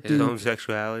met, Eric His Duke, own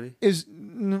sexuality.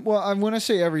 when I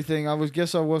say everything, I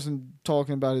wasn't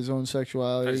talking about his own I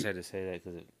sexuality. just had to say that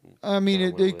because I mean,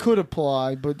 it could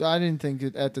apply, but I didn't think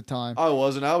it at the time. I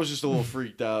wasn't. I was just a little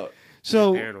freaked out.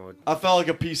 So paranoid. I felt like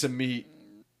a piece of meat.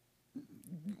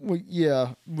 well,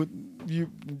 yeah,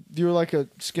 you're like a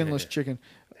skinless Yeah. chicken.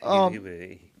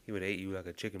 He would ate you like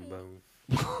a chicken bone.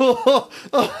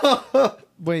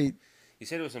 Wait, You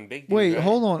said it was some big. Dude, wait, right?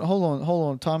 hold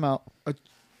on, time out.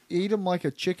 Eat them like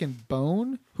a chicken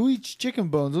bone? Who eats chicken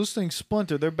bones? Those things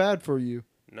splinter. They're bad for you.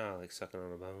 No, like sucking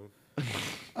on a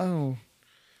bone.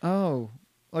 Oh,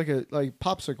 like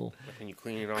popsicle. Like when you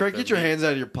clean it off. Craig, the get your meat. hands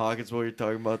out of your pockets while you're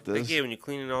talking about this. Like, yeah, when you're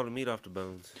cleaning all the meat off the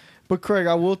bones. But Craig,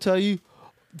 I will tell you,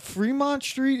 Fremont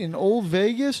Street in Old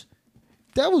Vegas,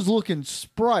 that was looking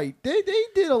Sprite. They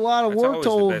did a lot of That's work to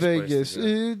always Old the best place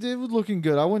Vegas. to It was looking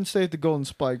good. I wouldn't stay at the Golden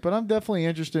Spike, but I'm definitely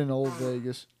interested in Old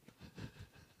Vegas.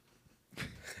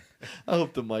 I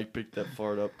hope the mic picked that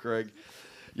fart up, Craig.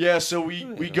 Yeah, so we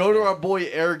go to our boy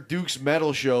Eric Duke's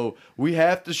metal show. We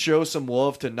have to show some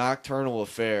love to Nocturnal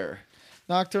Affair.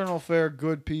 Nocturnal Affair,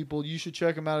 good people. You should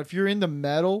check them out. If you're into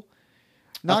metal,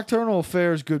 Nocturnal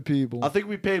Affair is good people. I think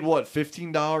we paid, what,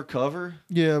 $15 cover?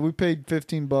 Yeah, we paid $15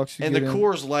 to And get the in.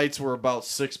 Coors Lights were about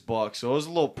 $6, so it was a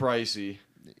little pricey.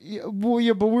 Yeah,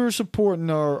 but we were supporting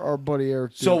our buddy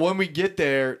Eric. So Duke. when we get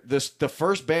there, the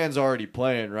first band's already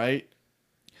playing, right?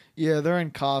 Yeah, they're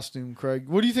in costume, Craig.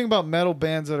 What do you think about metal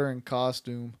bands that are in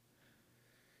costume?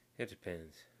 It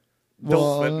depends.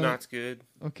 Well, Slipknot's good.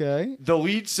 okay. The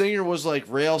lead singer was like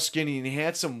rail skinny, and he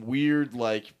had some weird,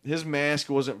 like, his mask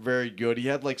wasn't very good. He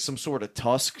had like some sort of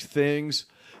tusk things.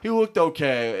 He looked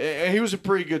okay, and he was a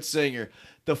pretty good singer.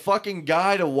 The fucking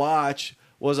guy to watch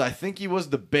was, I think he was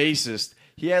the bassist.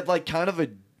 He had like kind of a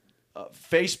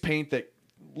face paint that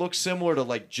looked similar to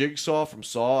like Jigsaw from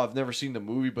Saw. I've never seen the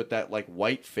movie, but that like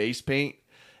white face paint.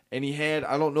 And he had,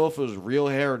 I don't know if it was real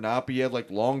hair or not, but he had like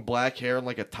long black hair and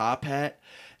like a top hat.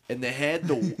 And they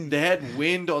had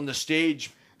wind on the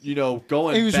stage,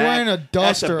 going. He was back wearing a at the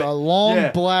duster, a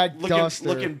long black duster.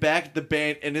 looking back at the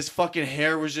band, and his fucking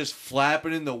hair was just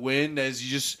flapping in the wind as he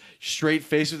just straight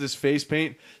face with his face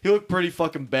paint. He looked pretty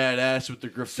fucking badass with the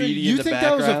So graffiti you in the think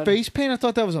background. that was a face paint? I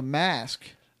thought that was a mask.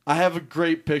 I have a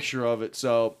great picture of it,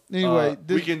 so Anyway,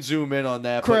 we can zoom in on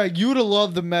that. Craig, you would have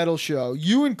loved the metal show.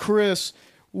 You and Chris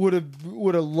would have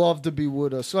loved to be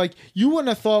with us. Like you wouldn't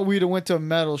have thought we'd have went to a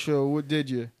metal show, did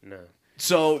you? No.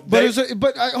 So, But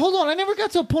hold on, I never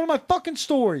got to the point of my fucking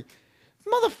story,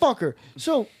 motherfucker.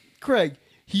 So Craig,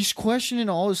 he's questioning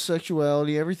all his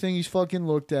sexuality, everything he's fucking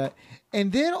looked at,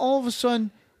 and then all of a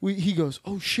sudden he goes,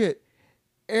 "Oh shit!"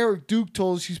 Eric Duke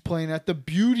told us he's playing at the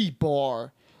Beauty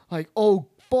Bar. Like, oh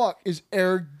fuck, is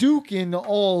Eric Duke into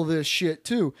all this shit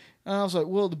too? And I was like,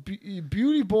 well, the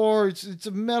Beauty Bar, it's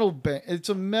a metal band, it's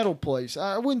a metal place.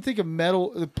 I wouldn't think of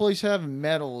metal. The place having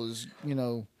metal is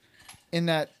in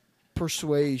that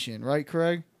persuasion, right,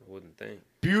 Craig? I wouldn't think.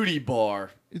 Beauty Bar.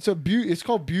 It's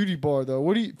called Beauty Bar though.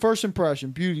 What do you first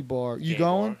impression? Beauty Bar. You Gay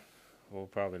going? bar? Well,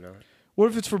 probably not. What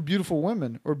if it's for beautiful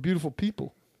women or beautiful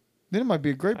people? Then it might be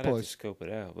a great I'd have to place. scope it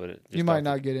out, but You might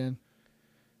not get in.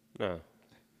 No.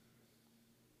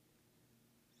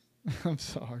 I'm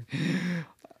sorry.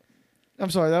 I'm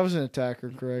sorry. That was an attacker,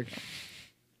 Craig.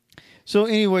 So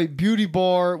anyway, Beauty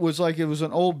Bar was like it was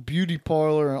an old beauty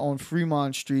parlor on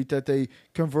Fremont Street that they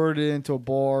converted into a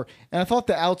bar, and I thought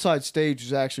the outside stage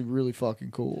was actually really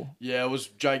fucking cool. Yeah, it was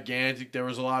gigantic. There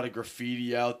was a lot of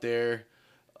graffiti out there.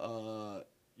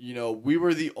 We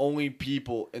were the only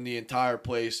people in the entire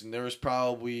place, and there was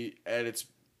probably at its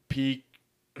peak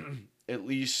at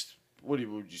least would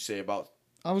you say about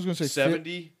I was gonna say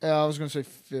 70? I was gonna say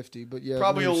 50, but yeah,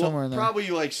 Probably somewhere in there. probably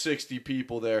like 60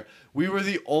 people there. We were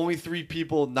the only 3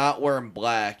 people not wearing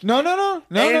black. No.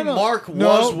 Mark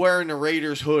was wearing a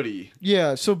Raiders hoodie.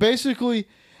 Yeah, so basically,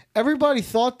 everybody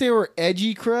thought they were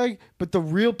edgy, Craig, but the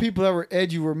real people that were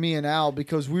edgy were me and Al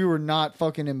because we were not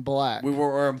fucking in black. We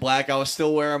weren't wearing black. I was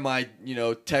still wearing my,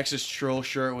 Texas Trill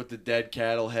shirt with the dead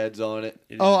cattle heads on it.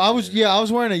 I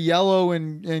was wearing a yellow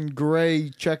and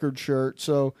gray checkered shirt.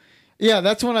 So, yeah,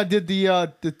 that's when I did the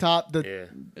top.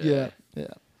 Yeah.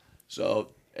 So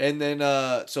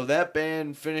that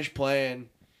band finished playing,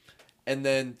 and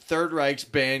then Third Reich's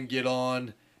band get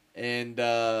on, and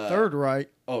Third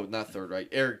Reich. Oh, not Third Reich.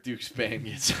 Eric Duke's band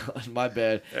gets on. My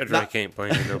bad. Third Reich ain't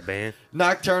playing in no band.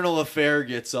 Nocturnal Affair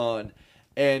gets on,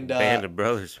 and Band of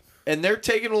Brothers. And they're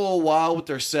taking a little while with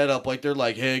their setup. Like they're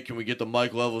like, hey, can we get the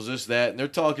mic levels, this, that, and they're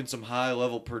talking some high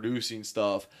level producing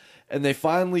stuff, and they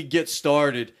finally get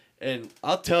started. And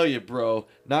I'll tell you, bro,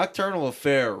 Nocturnal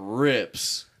Affair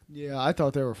rips. Yeah, I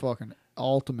thought they were fucking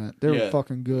ultimate. They were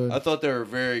fucking good. I thought they were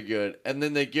very good. And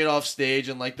then they get off stage,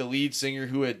 and like the lead singer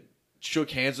who had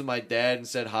shook hands with my dad and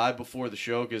said hi before the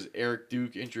show because Eric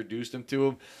Duke introduced him to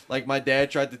him. Like my dad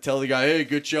tried to tell the guy, hey,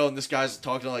 good show. And this guy's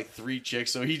talking to like 3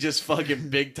 chicks. So he just fucking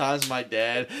big times my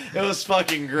dad. It was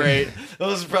fucking great. It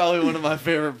was probably one of my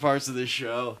favorite parts of the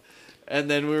show. And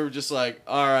then we were just like,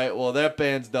 all right, well, that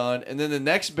band's done. And then the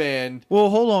next band. Well,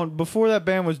 hold on. Before that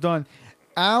band was done,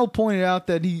 Al pointed out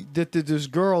that that this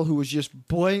girl who was just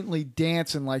blatantly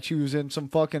dancing like she was in some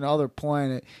fucking other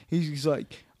planet. He's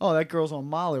like, oh, that girl's on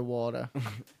Molly Water.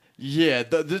 Yeah,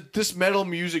 this metal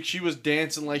music, she was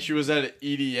dancing like she was at an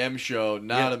EDM show,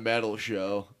 not a metal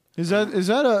show.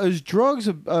 Is drugs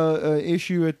a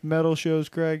issue at metal shows,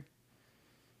 Craig?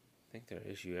 I think they're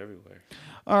an issue everywhere.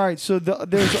 All right, so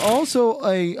there's also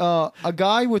a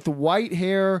guy with white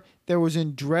hair that was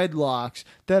in dreadlocks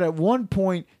that at one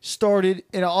point started,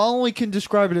 and I only can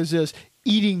describe it as this,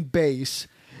 eating bass.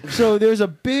 So there's a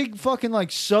big fucking like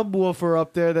subwoofer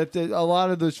up there that a lot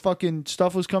of this fucking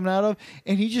stuff was coming out of,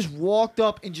 and he just walked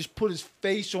up and just put his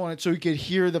face on it so he could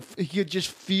he could just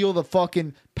feel the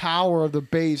fucking power of the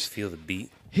bass. Feel the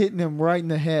beat hitting him right in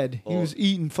the head. He was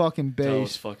eating fucking bass. That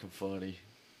was fucking funny.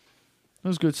 That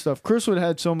was good stuff. Chris would have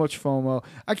had so much FOMO.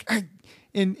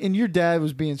 And your dad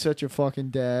was being such a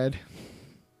fucking dad.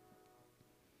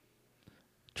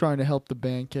 Trying to help the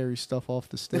band carry stuff off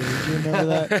the stage. You remember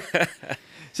that?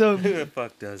 So who the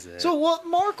fuck does that? So what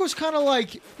Mark was kind of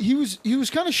like, he was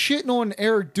kind of shitting on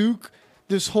Eric Duke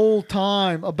this whole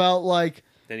time about like.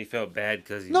 Then he felt bad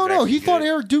because he thought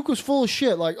Eric Duke was full of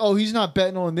shit. Like, oh, he's not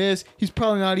betting on this. He's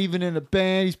probably not even in a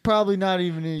band. He's probably not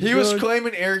even in. He was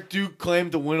claiming Eric Duke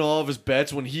claimed to win all of his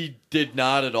bets when he did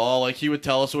not at all. Like he would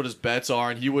tell us what his bets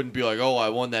are, and he wouldn't be like, "Oh, I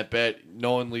won that bet,"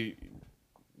 knowingly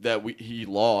that he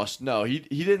lost. No, he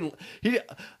didn't.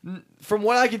 From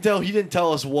what I can tell, he didn't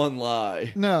tell us one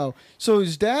lie. No. So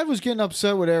his dad was getting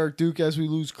upset with Eric Duke as we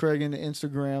lose Craig into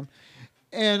Instagram,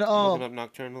 and looking up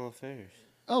Nocturnal Affairs.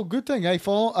 Oh, good thing. Hey,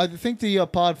 follow. I think the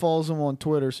pod follows him on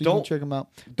Twitter, so you can check him out.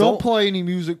 Don't play any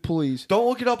music, please. Don't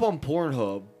look it up on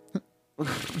Pornhub.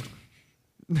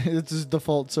 It's his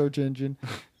default search engine.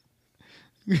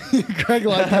 Craig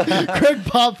Craig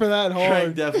popped for that hard.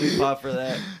 Craig definitely popped for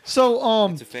that. So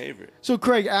it's a favorite. So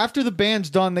Craig, after the band's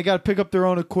done, they got to pick up their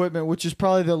own equipment, which is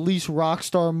probably the least rock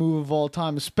star move of all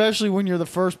time. Especially when you're the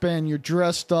first band, you're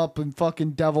dressed up in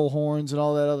fucking devil horns and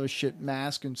all that other shit,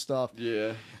 mask and stuff.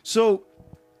 Yeah. So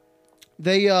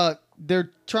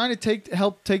they're trying to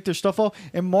help take their stuff off,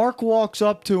 and Mark walks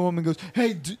up to him and goes,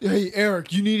 "Hey,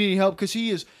 Eric, you need any help?" Because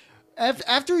he is.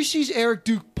 After he sees Eric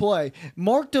Duke play,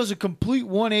 Mark does a complete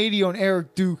 180 on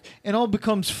Eric Duke and all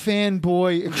becomes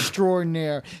fanboy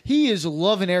extraordinaire. He is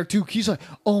loving Eric Duke. He's like,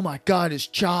 oh my God, his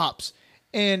chops.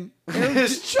 And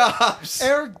his chops.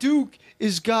 Eric Duke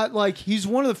is got like, he's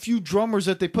one of the few drummers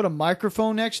that they put a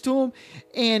microphone next to him.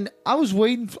 And I was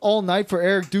waiting all night for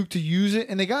Eric Duke to use it.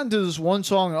 And they got into this one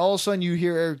song and all of a sudden you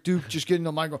hear Eric Duke just getting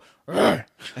the mic go,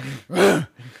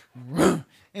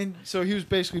 and so he was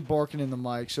basically barking in the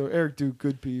mic. So Eric Duke,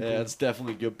 good people. Yeah, it's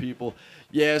definitely good people.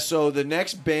 Yeah, so the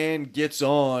next band gets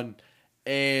on,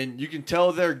 and you can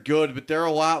tell they're good, but they're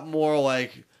a lot more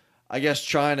like, I guess,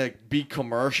 trying to be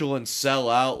commercial and sell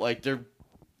out. Like they're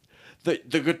The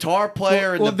guitar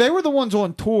player Well, and they were the ones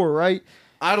on tour, right?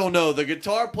 I don't know. The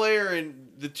guitar player and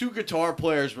the two guitar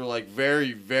players were like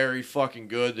very, very fucking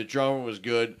good. The drummer was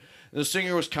good. The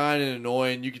singer was kind of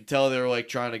annoying. You could tell they were like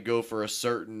trying to go for a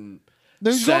certain They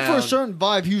was going for a sound. certain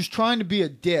vibe. He was trying to be a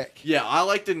dick. Yeah, I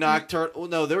like the Nocturnal. Well,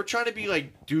 no, they were trying to be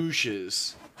like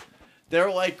douches. They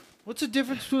were like, What's the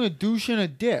difference between a douche and a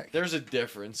dick? there's a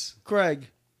difference. Craig,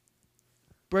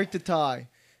 break the tie.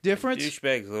 Difference?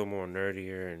 Douchebag's a little more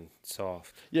nerdier and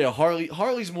soft. Yeah,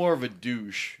 Harley's more of a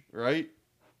douche, right?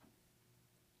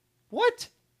 What?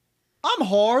 I'm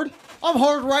hard. I'm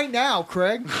hard right now,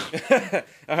 Craig.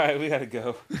 All right, we gotta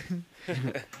go.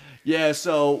 Yeah,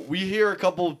 so we hear a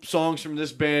couple songs from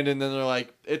this band, and then they're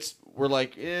like, we're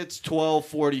like, it's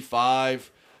 12:45.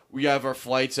 We have our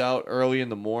flights out early in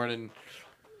the morning.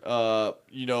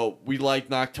 We like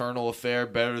Nocturnal Affair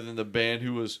better than the band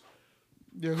who was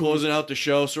closing out the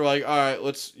show. So we're like, all right,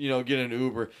 let's get an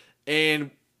Uber.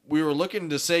 And we were looking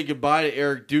to say goodbye to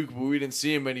Eric Duke, but we didn't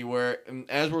see him anywhere. And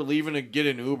as we're leaving to get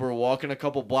an Uber, walking a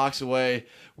couple blocks away,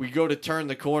 we go to turn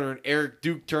the corner, and Eric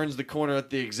Duke turns the corner at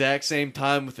the exact same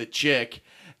time with a chick.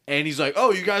 And he's like,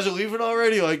 oh, you guys are leaving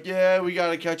already? Like, yeah, we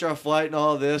got to catch our flight and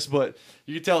all this. But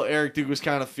you could tell Eric Duke was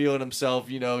kind of feeling himself.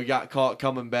 He got caught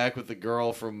coming back with a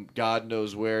girl from God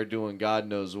knows where doing God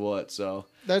knows what. So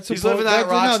he's living that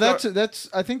rock star. That's.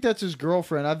 I think that's his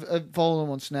girlfriend. I've followed him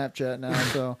on Snapchat now.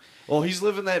 So well, he's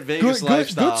living that Vegas good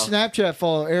lifestyle. Snapchat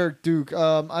follow, Eric Duke.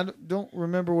 I don't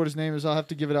remember what his name is. I'll have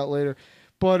to give it out later.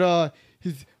 But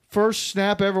his first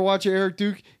snap I ever watched of Eric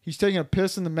Duke, he's taking a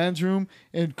piss in the men's room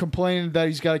and complaining that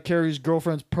he's got to carry his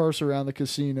girlfriend's purse around the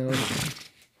casino.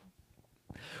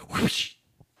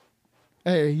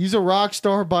 Hey, he's a rock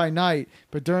star by night,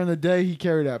 but during the day he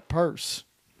carried that purse.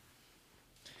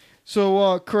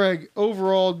 So, Craig,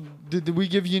 overall, did we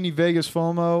give you any Vegas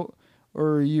FOMO,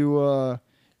 or are you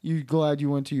glad you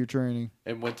went to your training?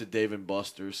 And went to Dave and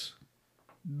Buster's.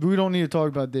 We don't need to talk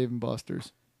about Dave and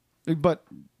Buster's. But,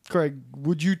 Craig,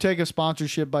 would you take a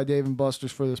sponsorship by Dave and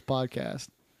Buster's for this podcast?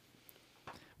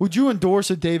 Would you endorse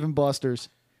a Dave and Buster's?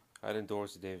 I'd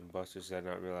endorse the Dave and Buster's. I did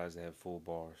not realize they have full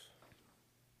bars.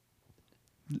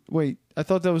 Wait, I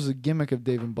thought that was the gimmick of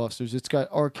Dave and Buster's. It's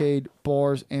got arcade,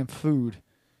 bars, and food.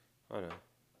 I know.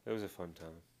 It was a fun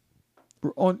time.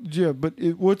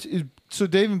 So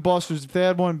Dave and Buster's, if they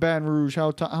had one in Baton Rouge,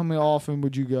 how many often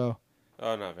would you go?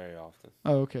 Oh, not very often.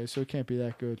 Oh, okay, so it can't be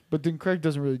that good. But then Craig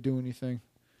doesn't really do anything.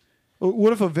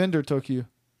 What if a vendor took you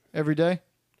every day?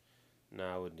 No,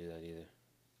 I wouldn't do that either.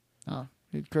 Oh,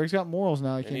 Craig's got morals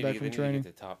now. He came back from training. They need to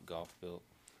get the Top Golf built.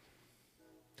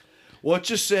 Well, let's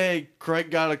just say Craig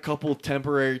got a couple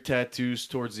temporary tattoos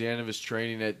towards the end of his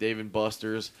training at Dave and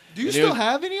Buster's. Do you still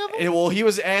have any of them? Well, he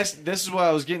was asked. This is what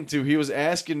I was getting to. He was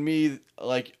asking me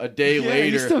like a day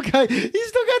later. He still got the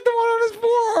one on his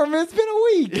forearm. It's been a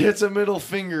week. It's a middle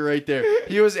finger right there.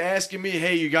 He was asking me,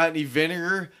 "Hey, you got any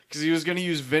vinegar?" Because he was gonna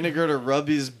use vinegar to rub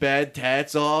his bad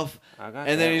tats off.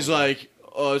 And then he's like,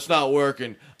 "Oh, it's not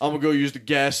working. I'm gonna go use the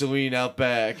gasoline out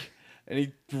back."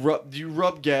 And do you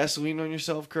rub gasoline on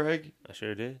yourself, Craig? I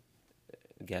sure did.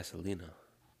 Gasolina.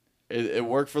 It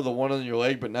worked for the one on your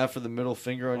leg, but not for the middle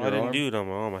finger on your arm? I didn't do it on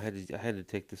my arm. I had to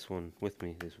take this one with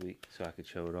me this week so I could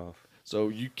show it off. So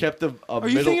you kept a Are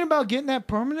you thinking about getting that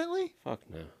permanently? Fuck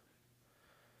no.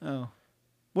 Oh.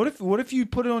 What if you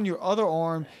put it on your other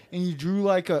arm and you drew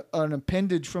like an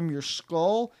appendage from your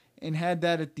skull and had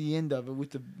that at the end of it with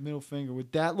the middle finger?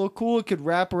 Would that look cool? It could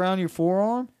wrap around your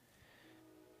forearm?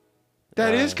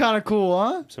 That is kind of cool,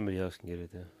 huh? Somebody else can get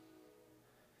it though.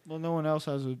 Well, no one else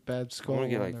has a bad skull. I'm gonna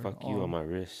get on like their "fuck you" arm. on my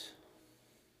wrist.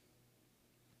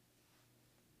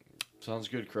 Sounds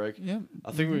good, Craig. Yeah.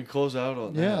 I think we can close out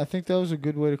on that. Yeah, I think that was a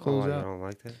good way to close I out. don't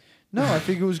like that. No, I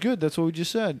think it was good. That's what we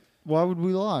just said. Why would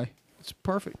we lie? It's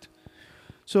perfect.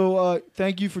 So,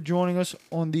 thank you for joining us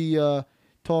on the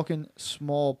Talking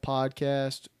Small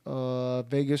podcast,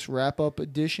 Vegas wrap-up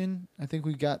edition. I think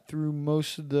we got through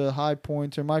most of the high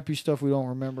points. There might be stuff we don't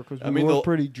remember because we were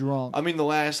pretty drunk. I mean, the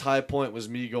last high point was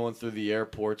me going through the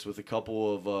airports with a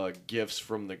couple of gifts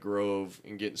from the Grove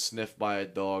and getting sniffed by a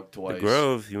dog twice. The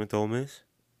Grove? You went to Ole Miss?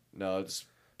 No, it's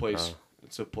a place. Oh.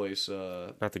 It's a place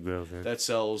not the Grove then. that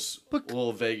sells a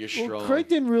little Vegas strong. Craig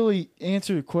didn't really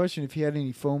answer the question if he had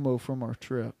any FOMO from our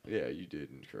trip. Yeah, you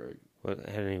didn't, Craig. What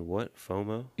had any what?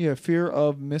 FOMO? Yeah, fear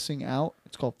of missing out.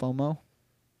 It's called FOMO.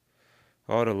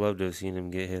 I would have loved to have seen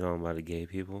him get hit on by the gay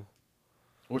people.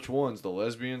 Which ones? The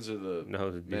lesbians or the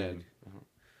No, the men? dude.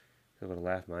 I would have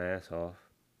laughed my ass off.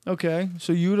 Okay,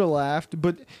 so you would have laughed,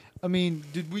 but I mean,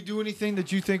 did we do anything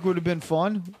that you think would have been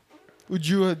fun? Would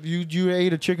you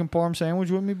ate a chicken parm sandwich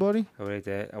with me, buddy? I would have ate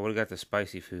that. I would have got the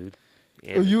spicy food.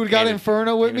 Or you would have got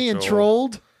Inferno with me and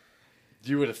trolled.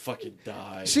 You would have fucking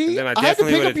died. See, I had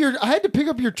to pick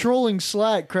up your trolling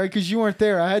slack, Craig, because you weren't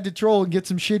there. I had to troll and get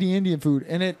some shitty Indian food,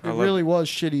 and it really was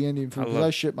shitty Indian food because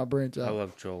I shit my brains out. I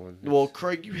love trolling. Well,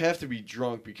 Craig, you have to be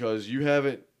drunk because you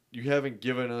haven't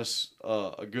given us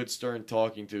a good stern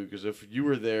talking to. Because if you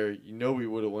were there, we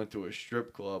would have went to a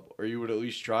strip club, or you would at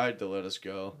least tried to let us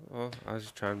go. Well, I was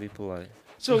just trying to be polite.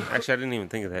 So actually, I didn't even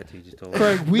think of that till you just told me.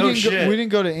 Craig, we didn't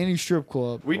go to any strip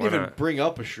club. We didn't even bring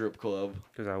up a strip club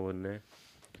because I wasn't there.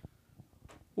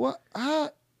 What?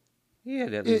 Yeah,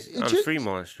 that was on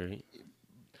Fremont Street.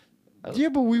 Yeah,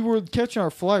 but we were catching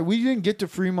our flight. We didn't get to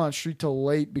Fremont Street till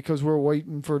late because we were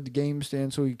waiting for the game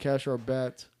stand so we could cash our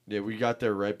bets. Yeah, we got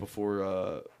there right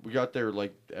before. We got there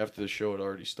like after the show had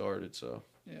already started. So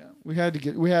yeah, we had to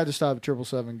stop at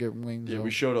 777 and get wings. Yeah,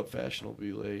 we showed up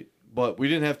fashionably late, but we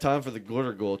didn't have time for the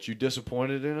Glitter Gulch. You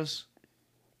disappointed in us?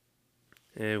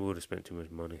 Yeah, we would have spent too much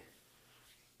money,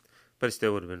 but it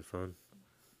still would have been fun.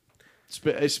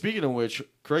 Speaking of which,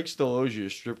 Craig still owes you a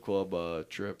strip club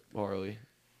trip, Harley.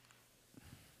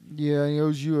 Yeah, he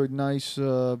owes you a nice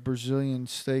Brazilian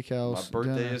steakhouse. My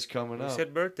birthday is coming up. You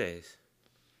said birthdays.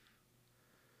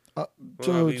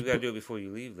 So you got to do it before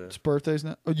you leave, though. It's birthdays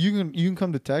now. Oh, you can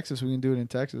come to Texas. We can do it in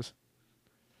Texas.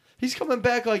 He's coming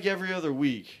back like every other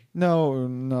week. No,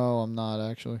 I'm not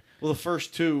actually. Well, the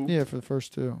first two. Yeah, for the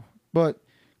first two. But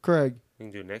Craig, we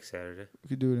can do it next Saturday. We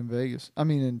could do it in Vegas. I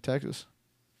mean, in Texas.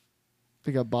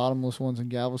 They got bottomless ones in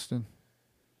Galveston.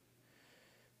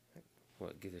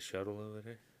 What? Get a shuttle over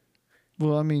there?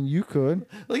 Well, I mean, you could.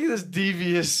 Look at this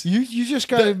devious. You just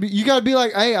gotta be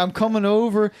like, hey, I'm coming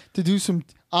over to do some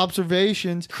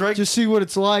observations, Craig, just see what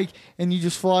it's like, and you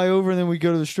just fly over, and then we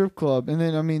go to the strip club, and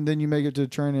then you make it to the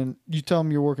train, and you tell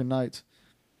them you're working nights.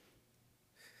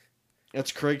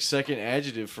 That's Craig's second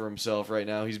adjective for himself right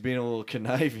now. He's being a little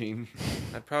conniving.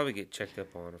 I'd probably get checked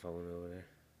up on if I went over there.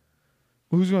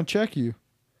 Who's gonna check you?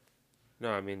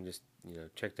 No, I mean just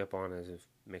checked up on as if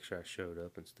make sure I showed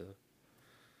up and stuff.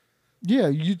 Yeah,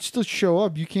 you'd still show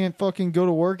up. You can't fucking go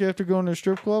to work after going to a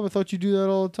strip club. I thought you do that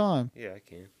all the time. Yeah, I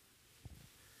can.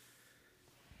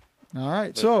 All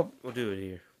right, but so we'll do it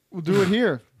here. We'll do it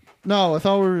here. No, I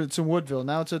thought it's in Woodville.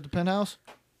 Now it's at the Penthouse.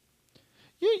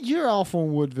 You're awful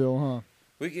in Woodville, huh?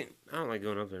 We can. I don't like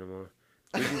going up there anymore.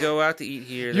 We can go out to eat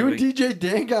here. You and DJ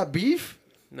Dan got beef?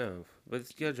 No, but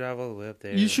you gotta drive all the way up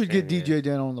there. You should get DJ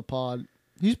Dan on the pod.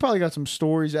 He's probably got some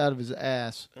stories out of his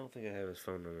ass. I don't think I have his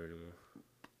phone number anymore.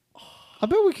 I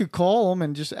bet we could call him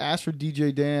and just ask for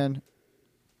DJ Dan,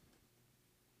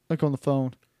 like on the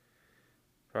phone.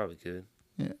 Probably could.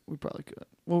 Yeah, we probably could.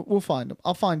 We'll find him.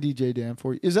 I'll find DJ Dan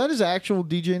for you. Is that his actual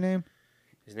DJ name?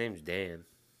 His name's Dan.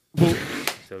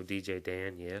 So DJ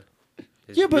Dan, yeah.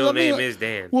 His middle name is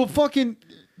Dan. Well, fucking,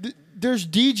 there's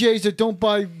DJs that don't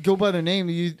go by their name.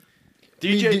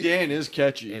 DJ Dan is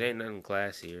catchy. It ain't nothing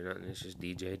classy or nothing. It's just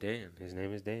DJ Dan. His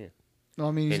name is Dan. No,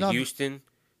 I mean, he's in not. Houston,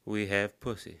 we have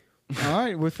pussy. All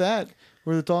right, with that,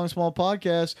 we're the Talking Small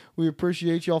Podcast. We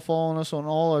appreciate y'all following us on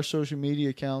all our social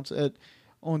media accounts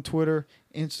on Twitter,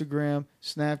 Instagram,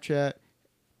 Snapchat.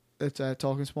 That's at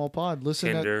Talking Small Pod.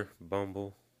 Listen, Tinder,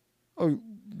 Bumble. Oh,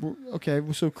 okay.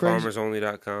 So Craig's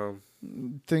FarmersOnly.com.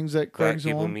 Things that Craig's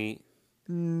Black People on. Meet.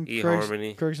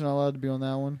 eHarmony. Craig's not allowed to be on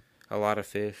that one. A lot of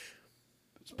fish.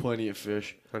 There's plenty of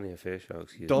fish. Plenty of fish. Oh,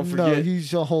 excuse me. Don't forget. No,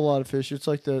 he's a whole lot of fish. It's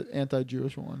like the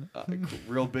anti-Jewish one.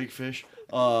 Real big fish.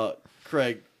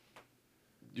 Craig,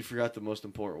 you forgot the most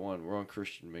important one. We're on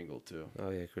Christian Mingle, too. Oh,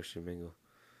 yeah, Christian Mingle.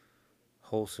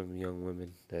 Wholesome young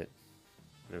women that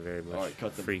are very much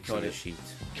freaks in the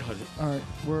sheets. Cut it. All right,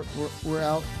 we're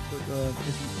out. But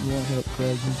if you want to hit up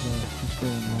Craig, he's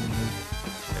going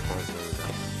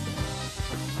on.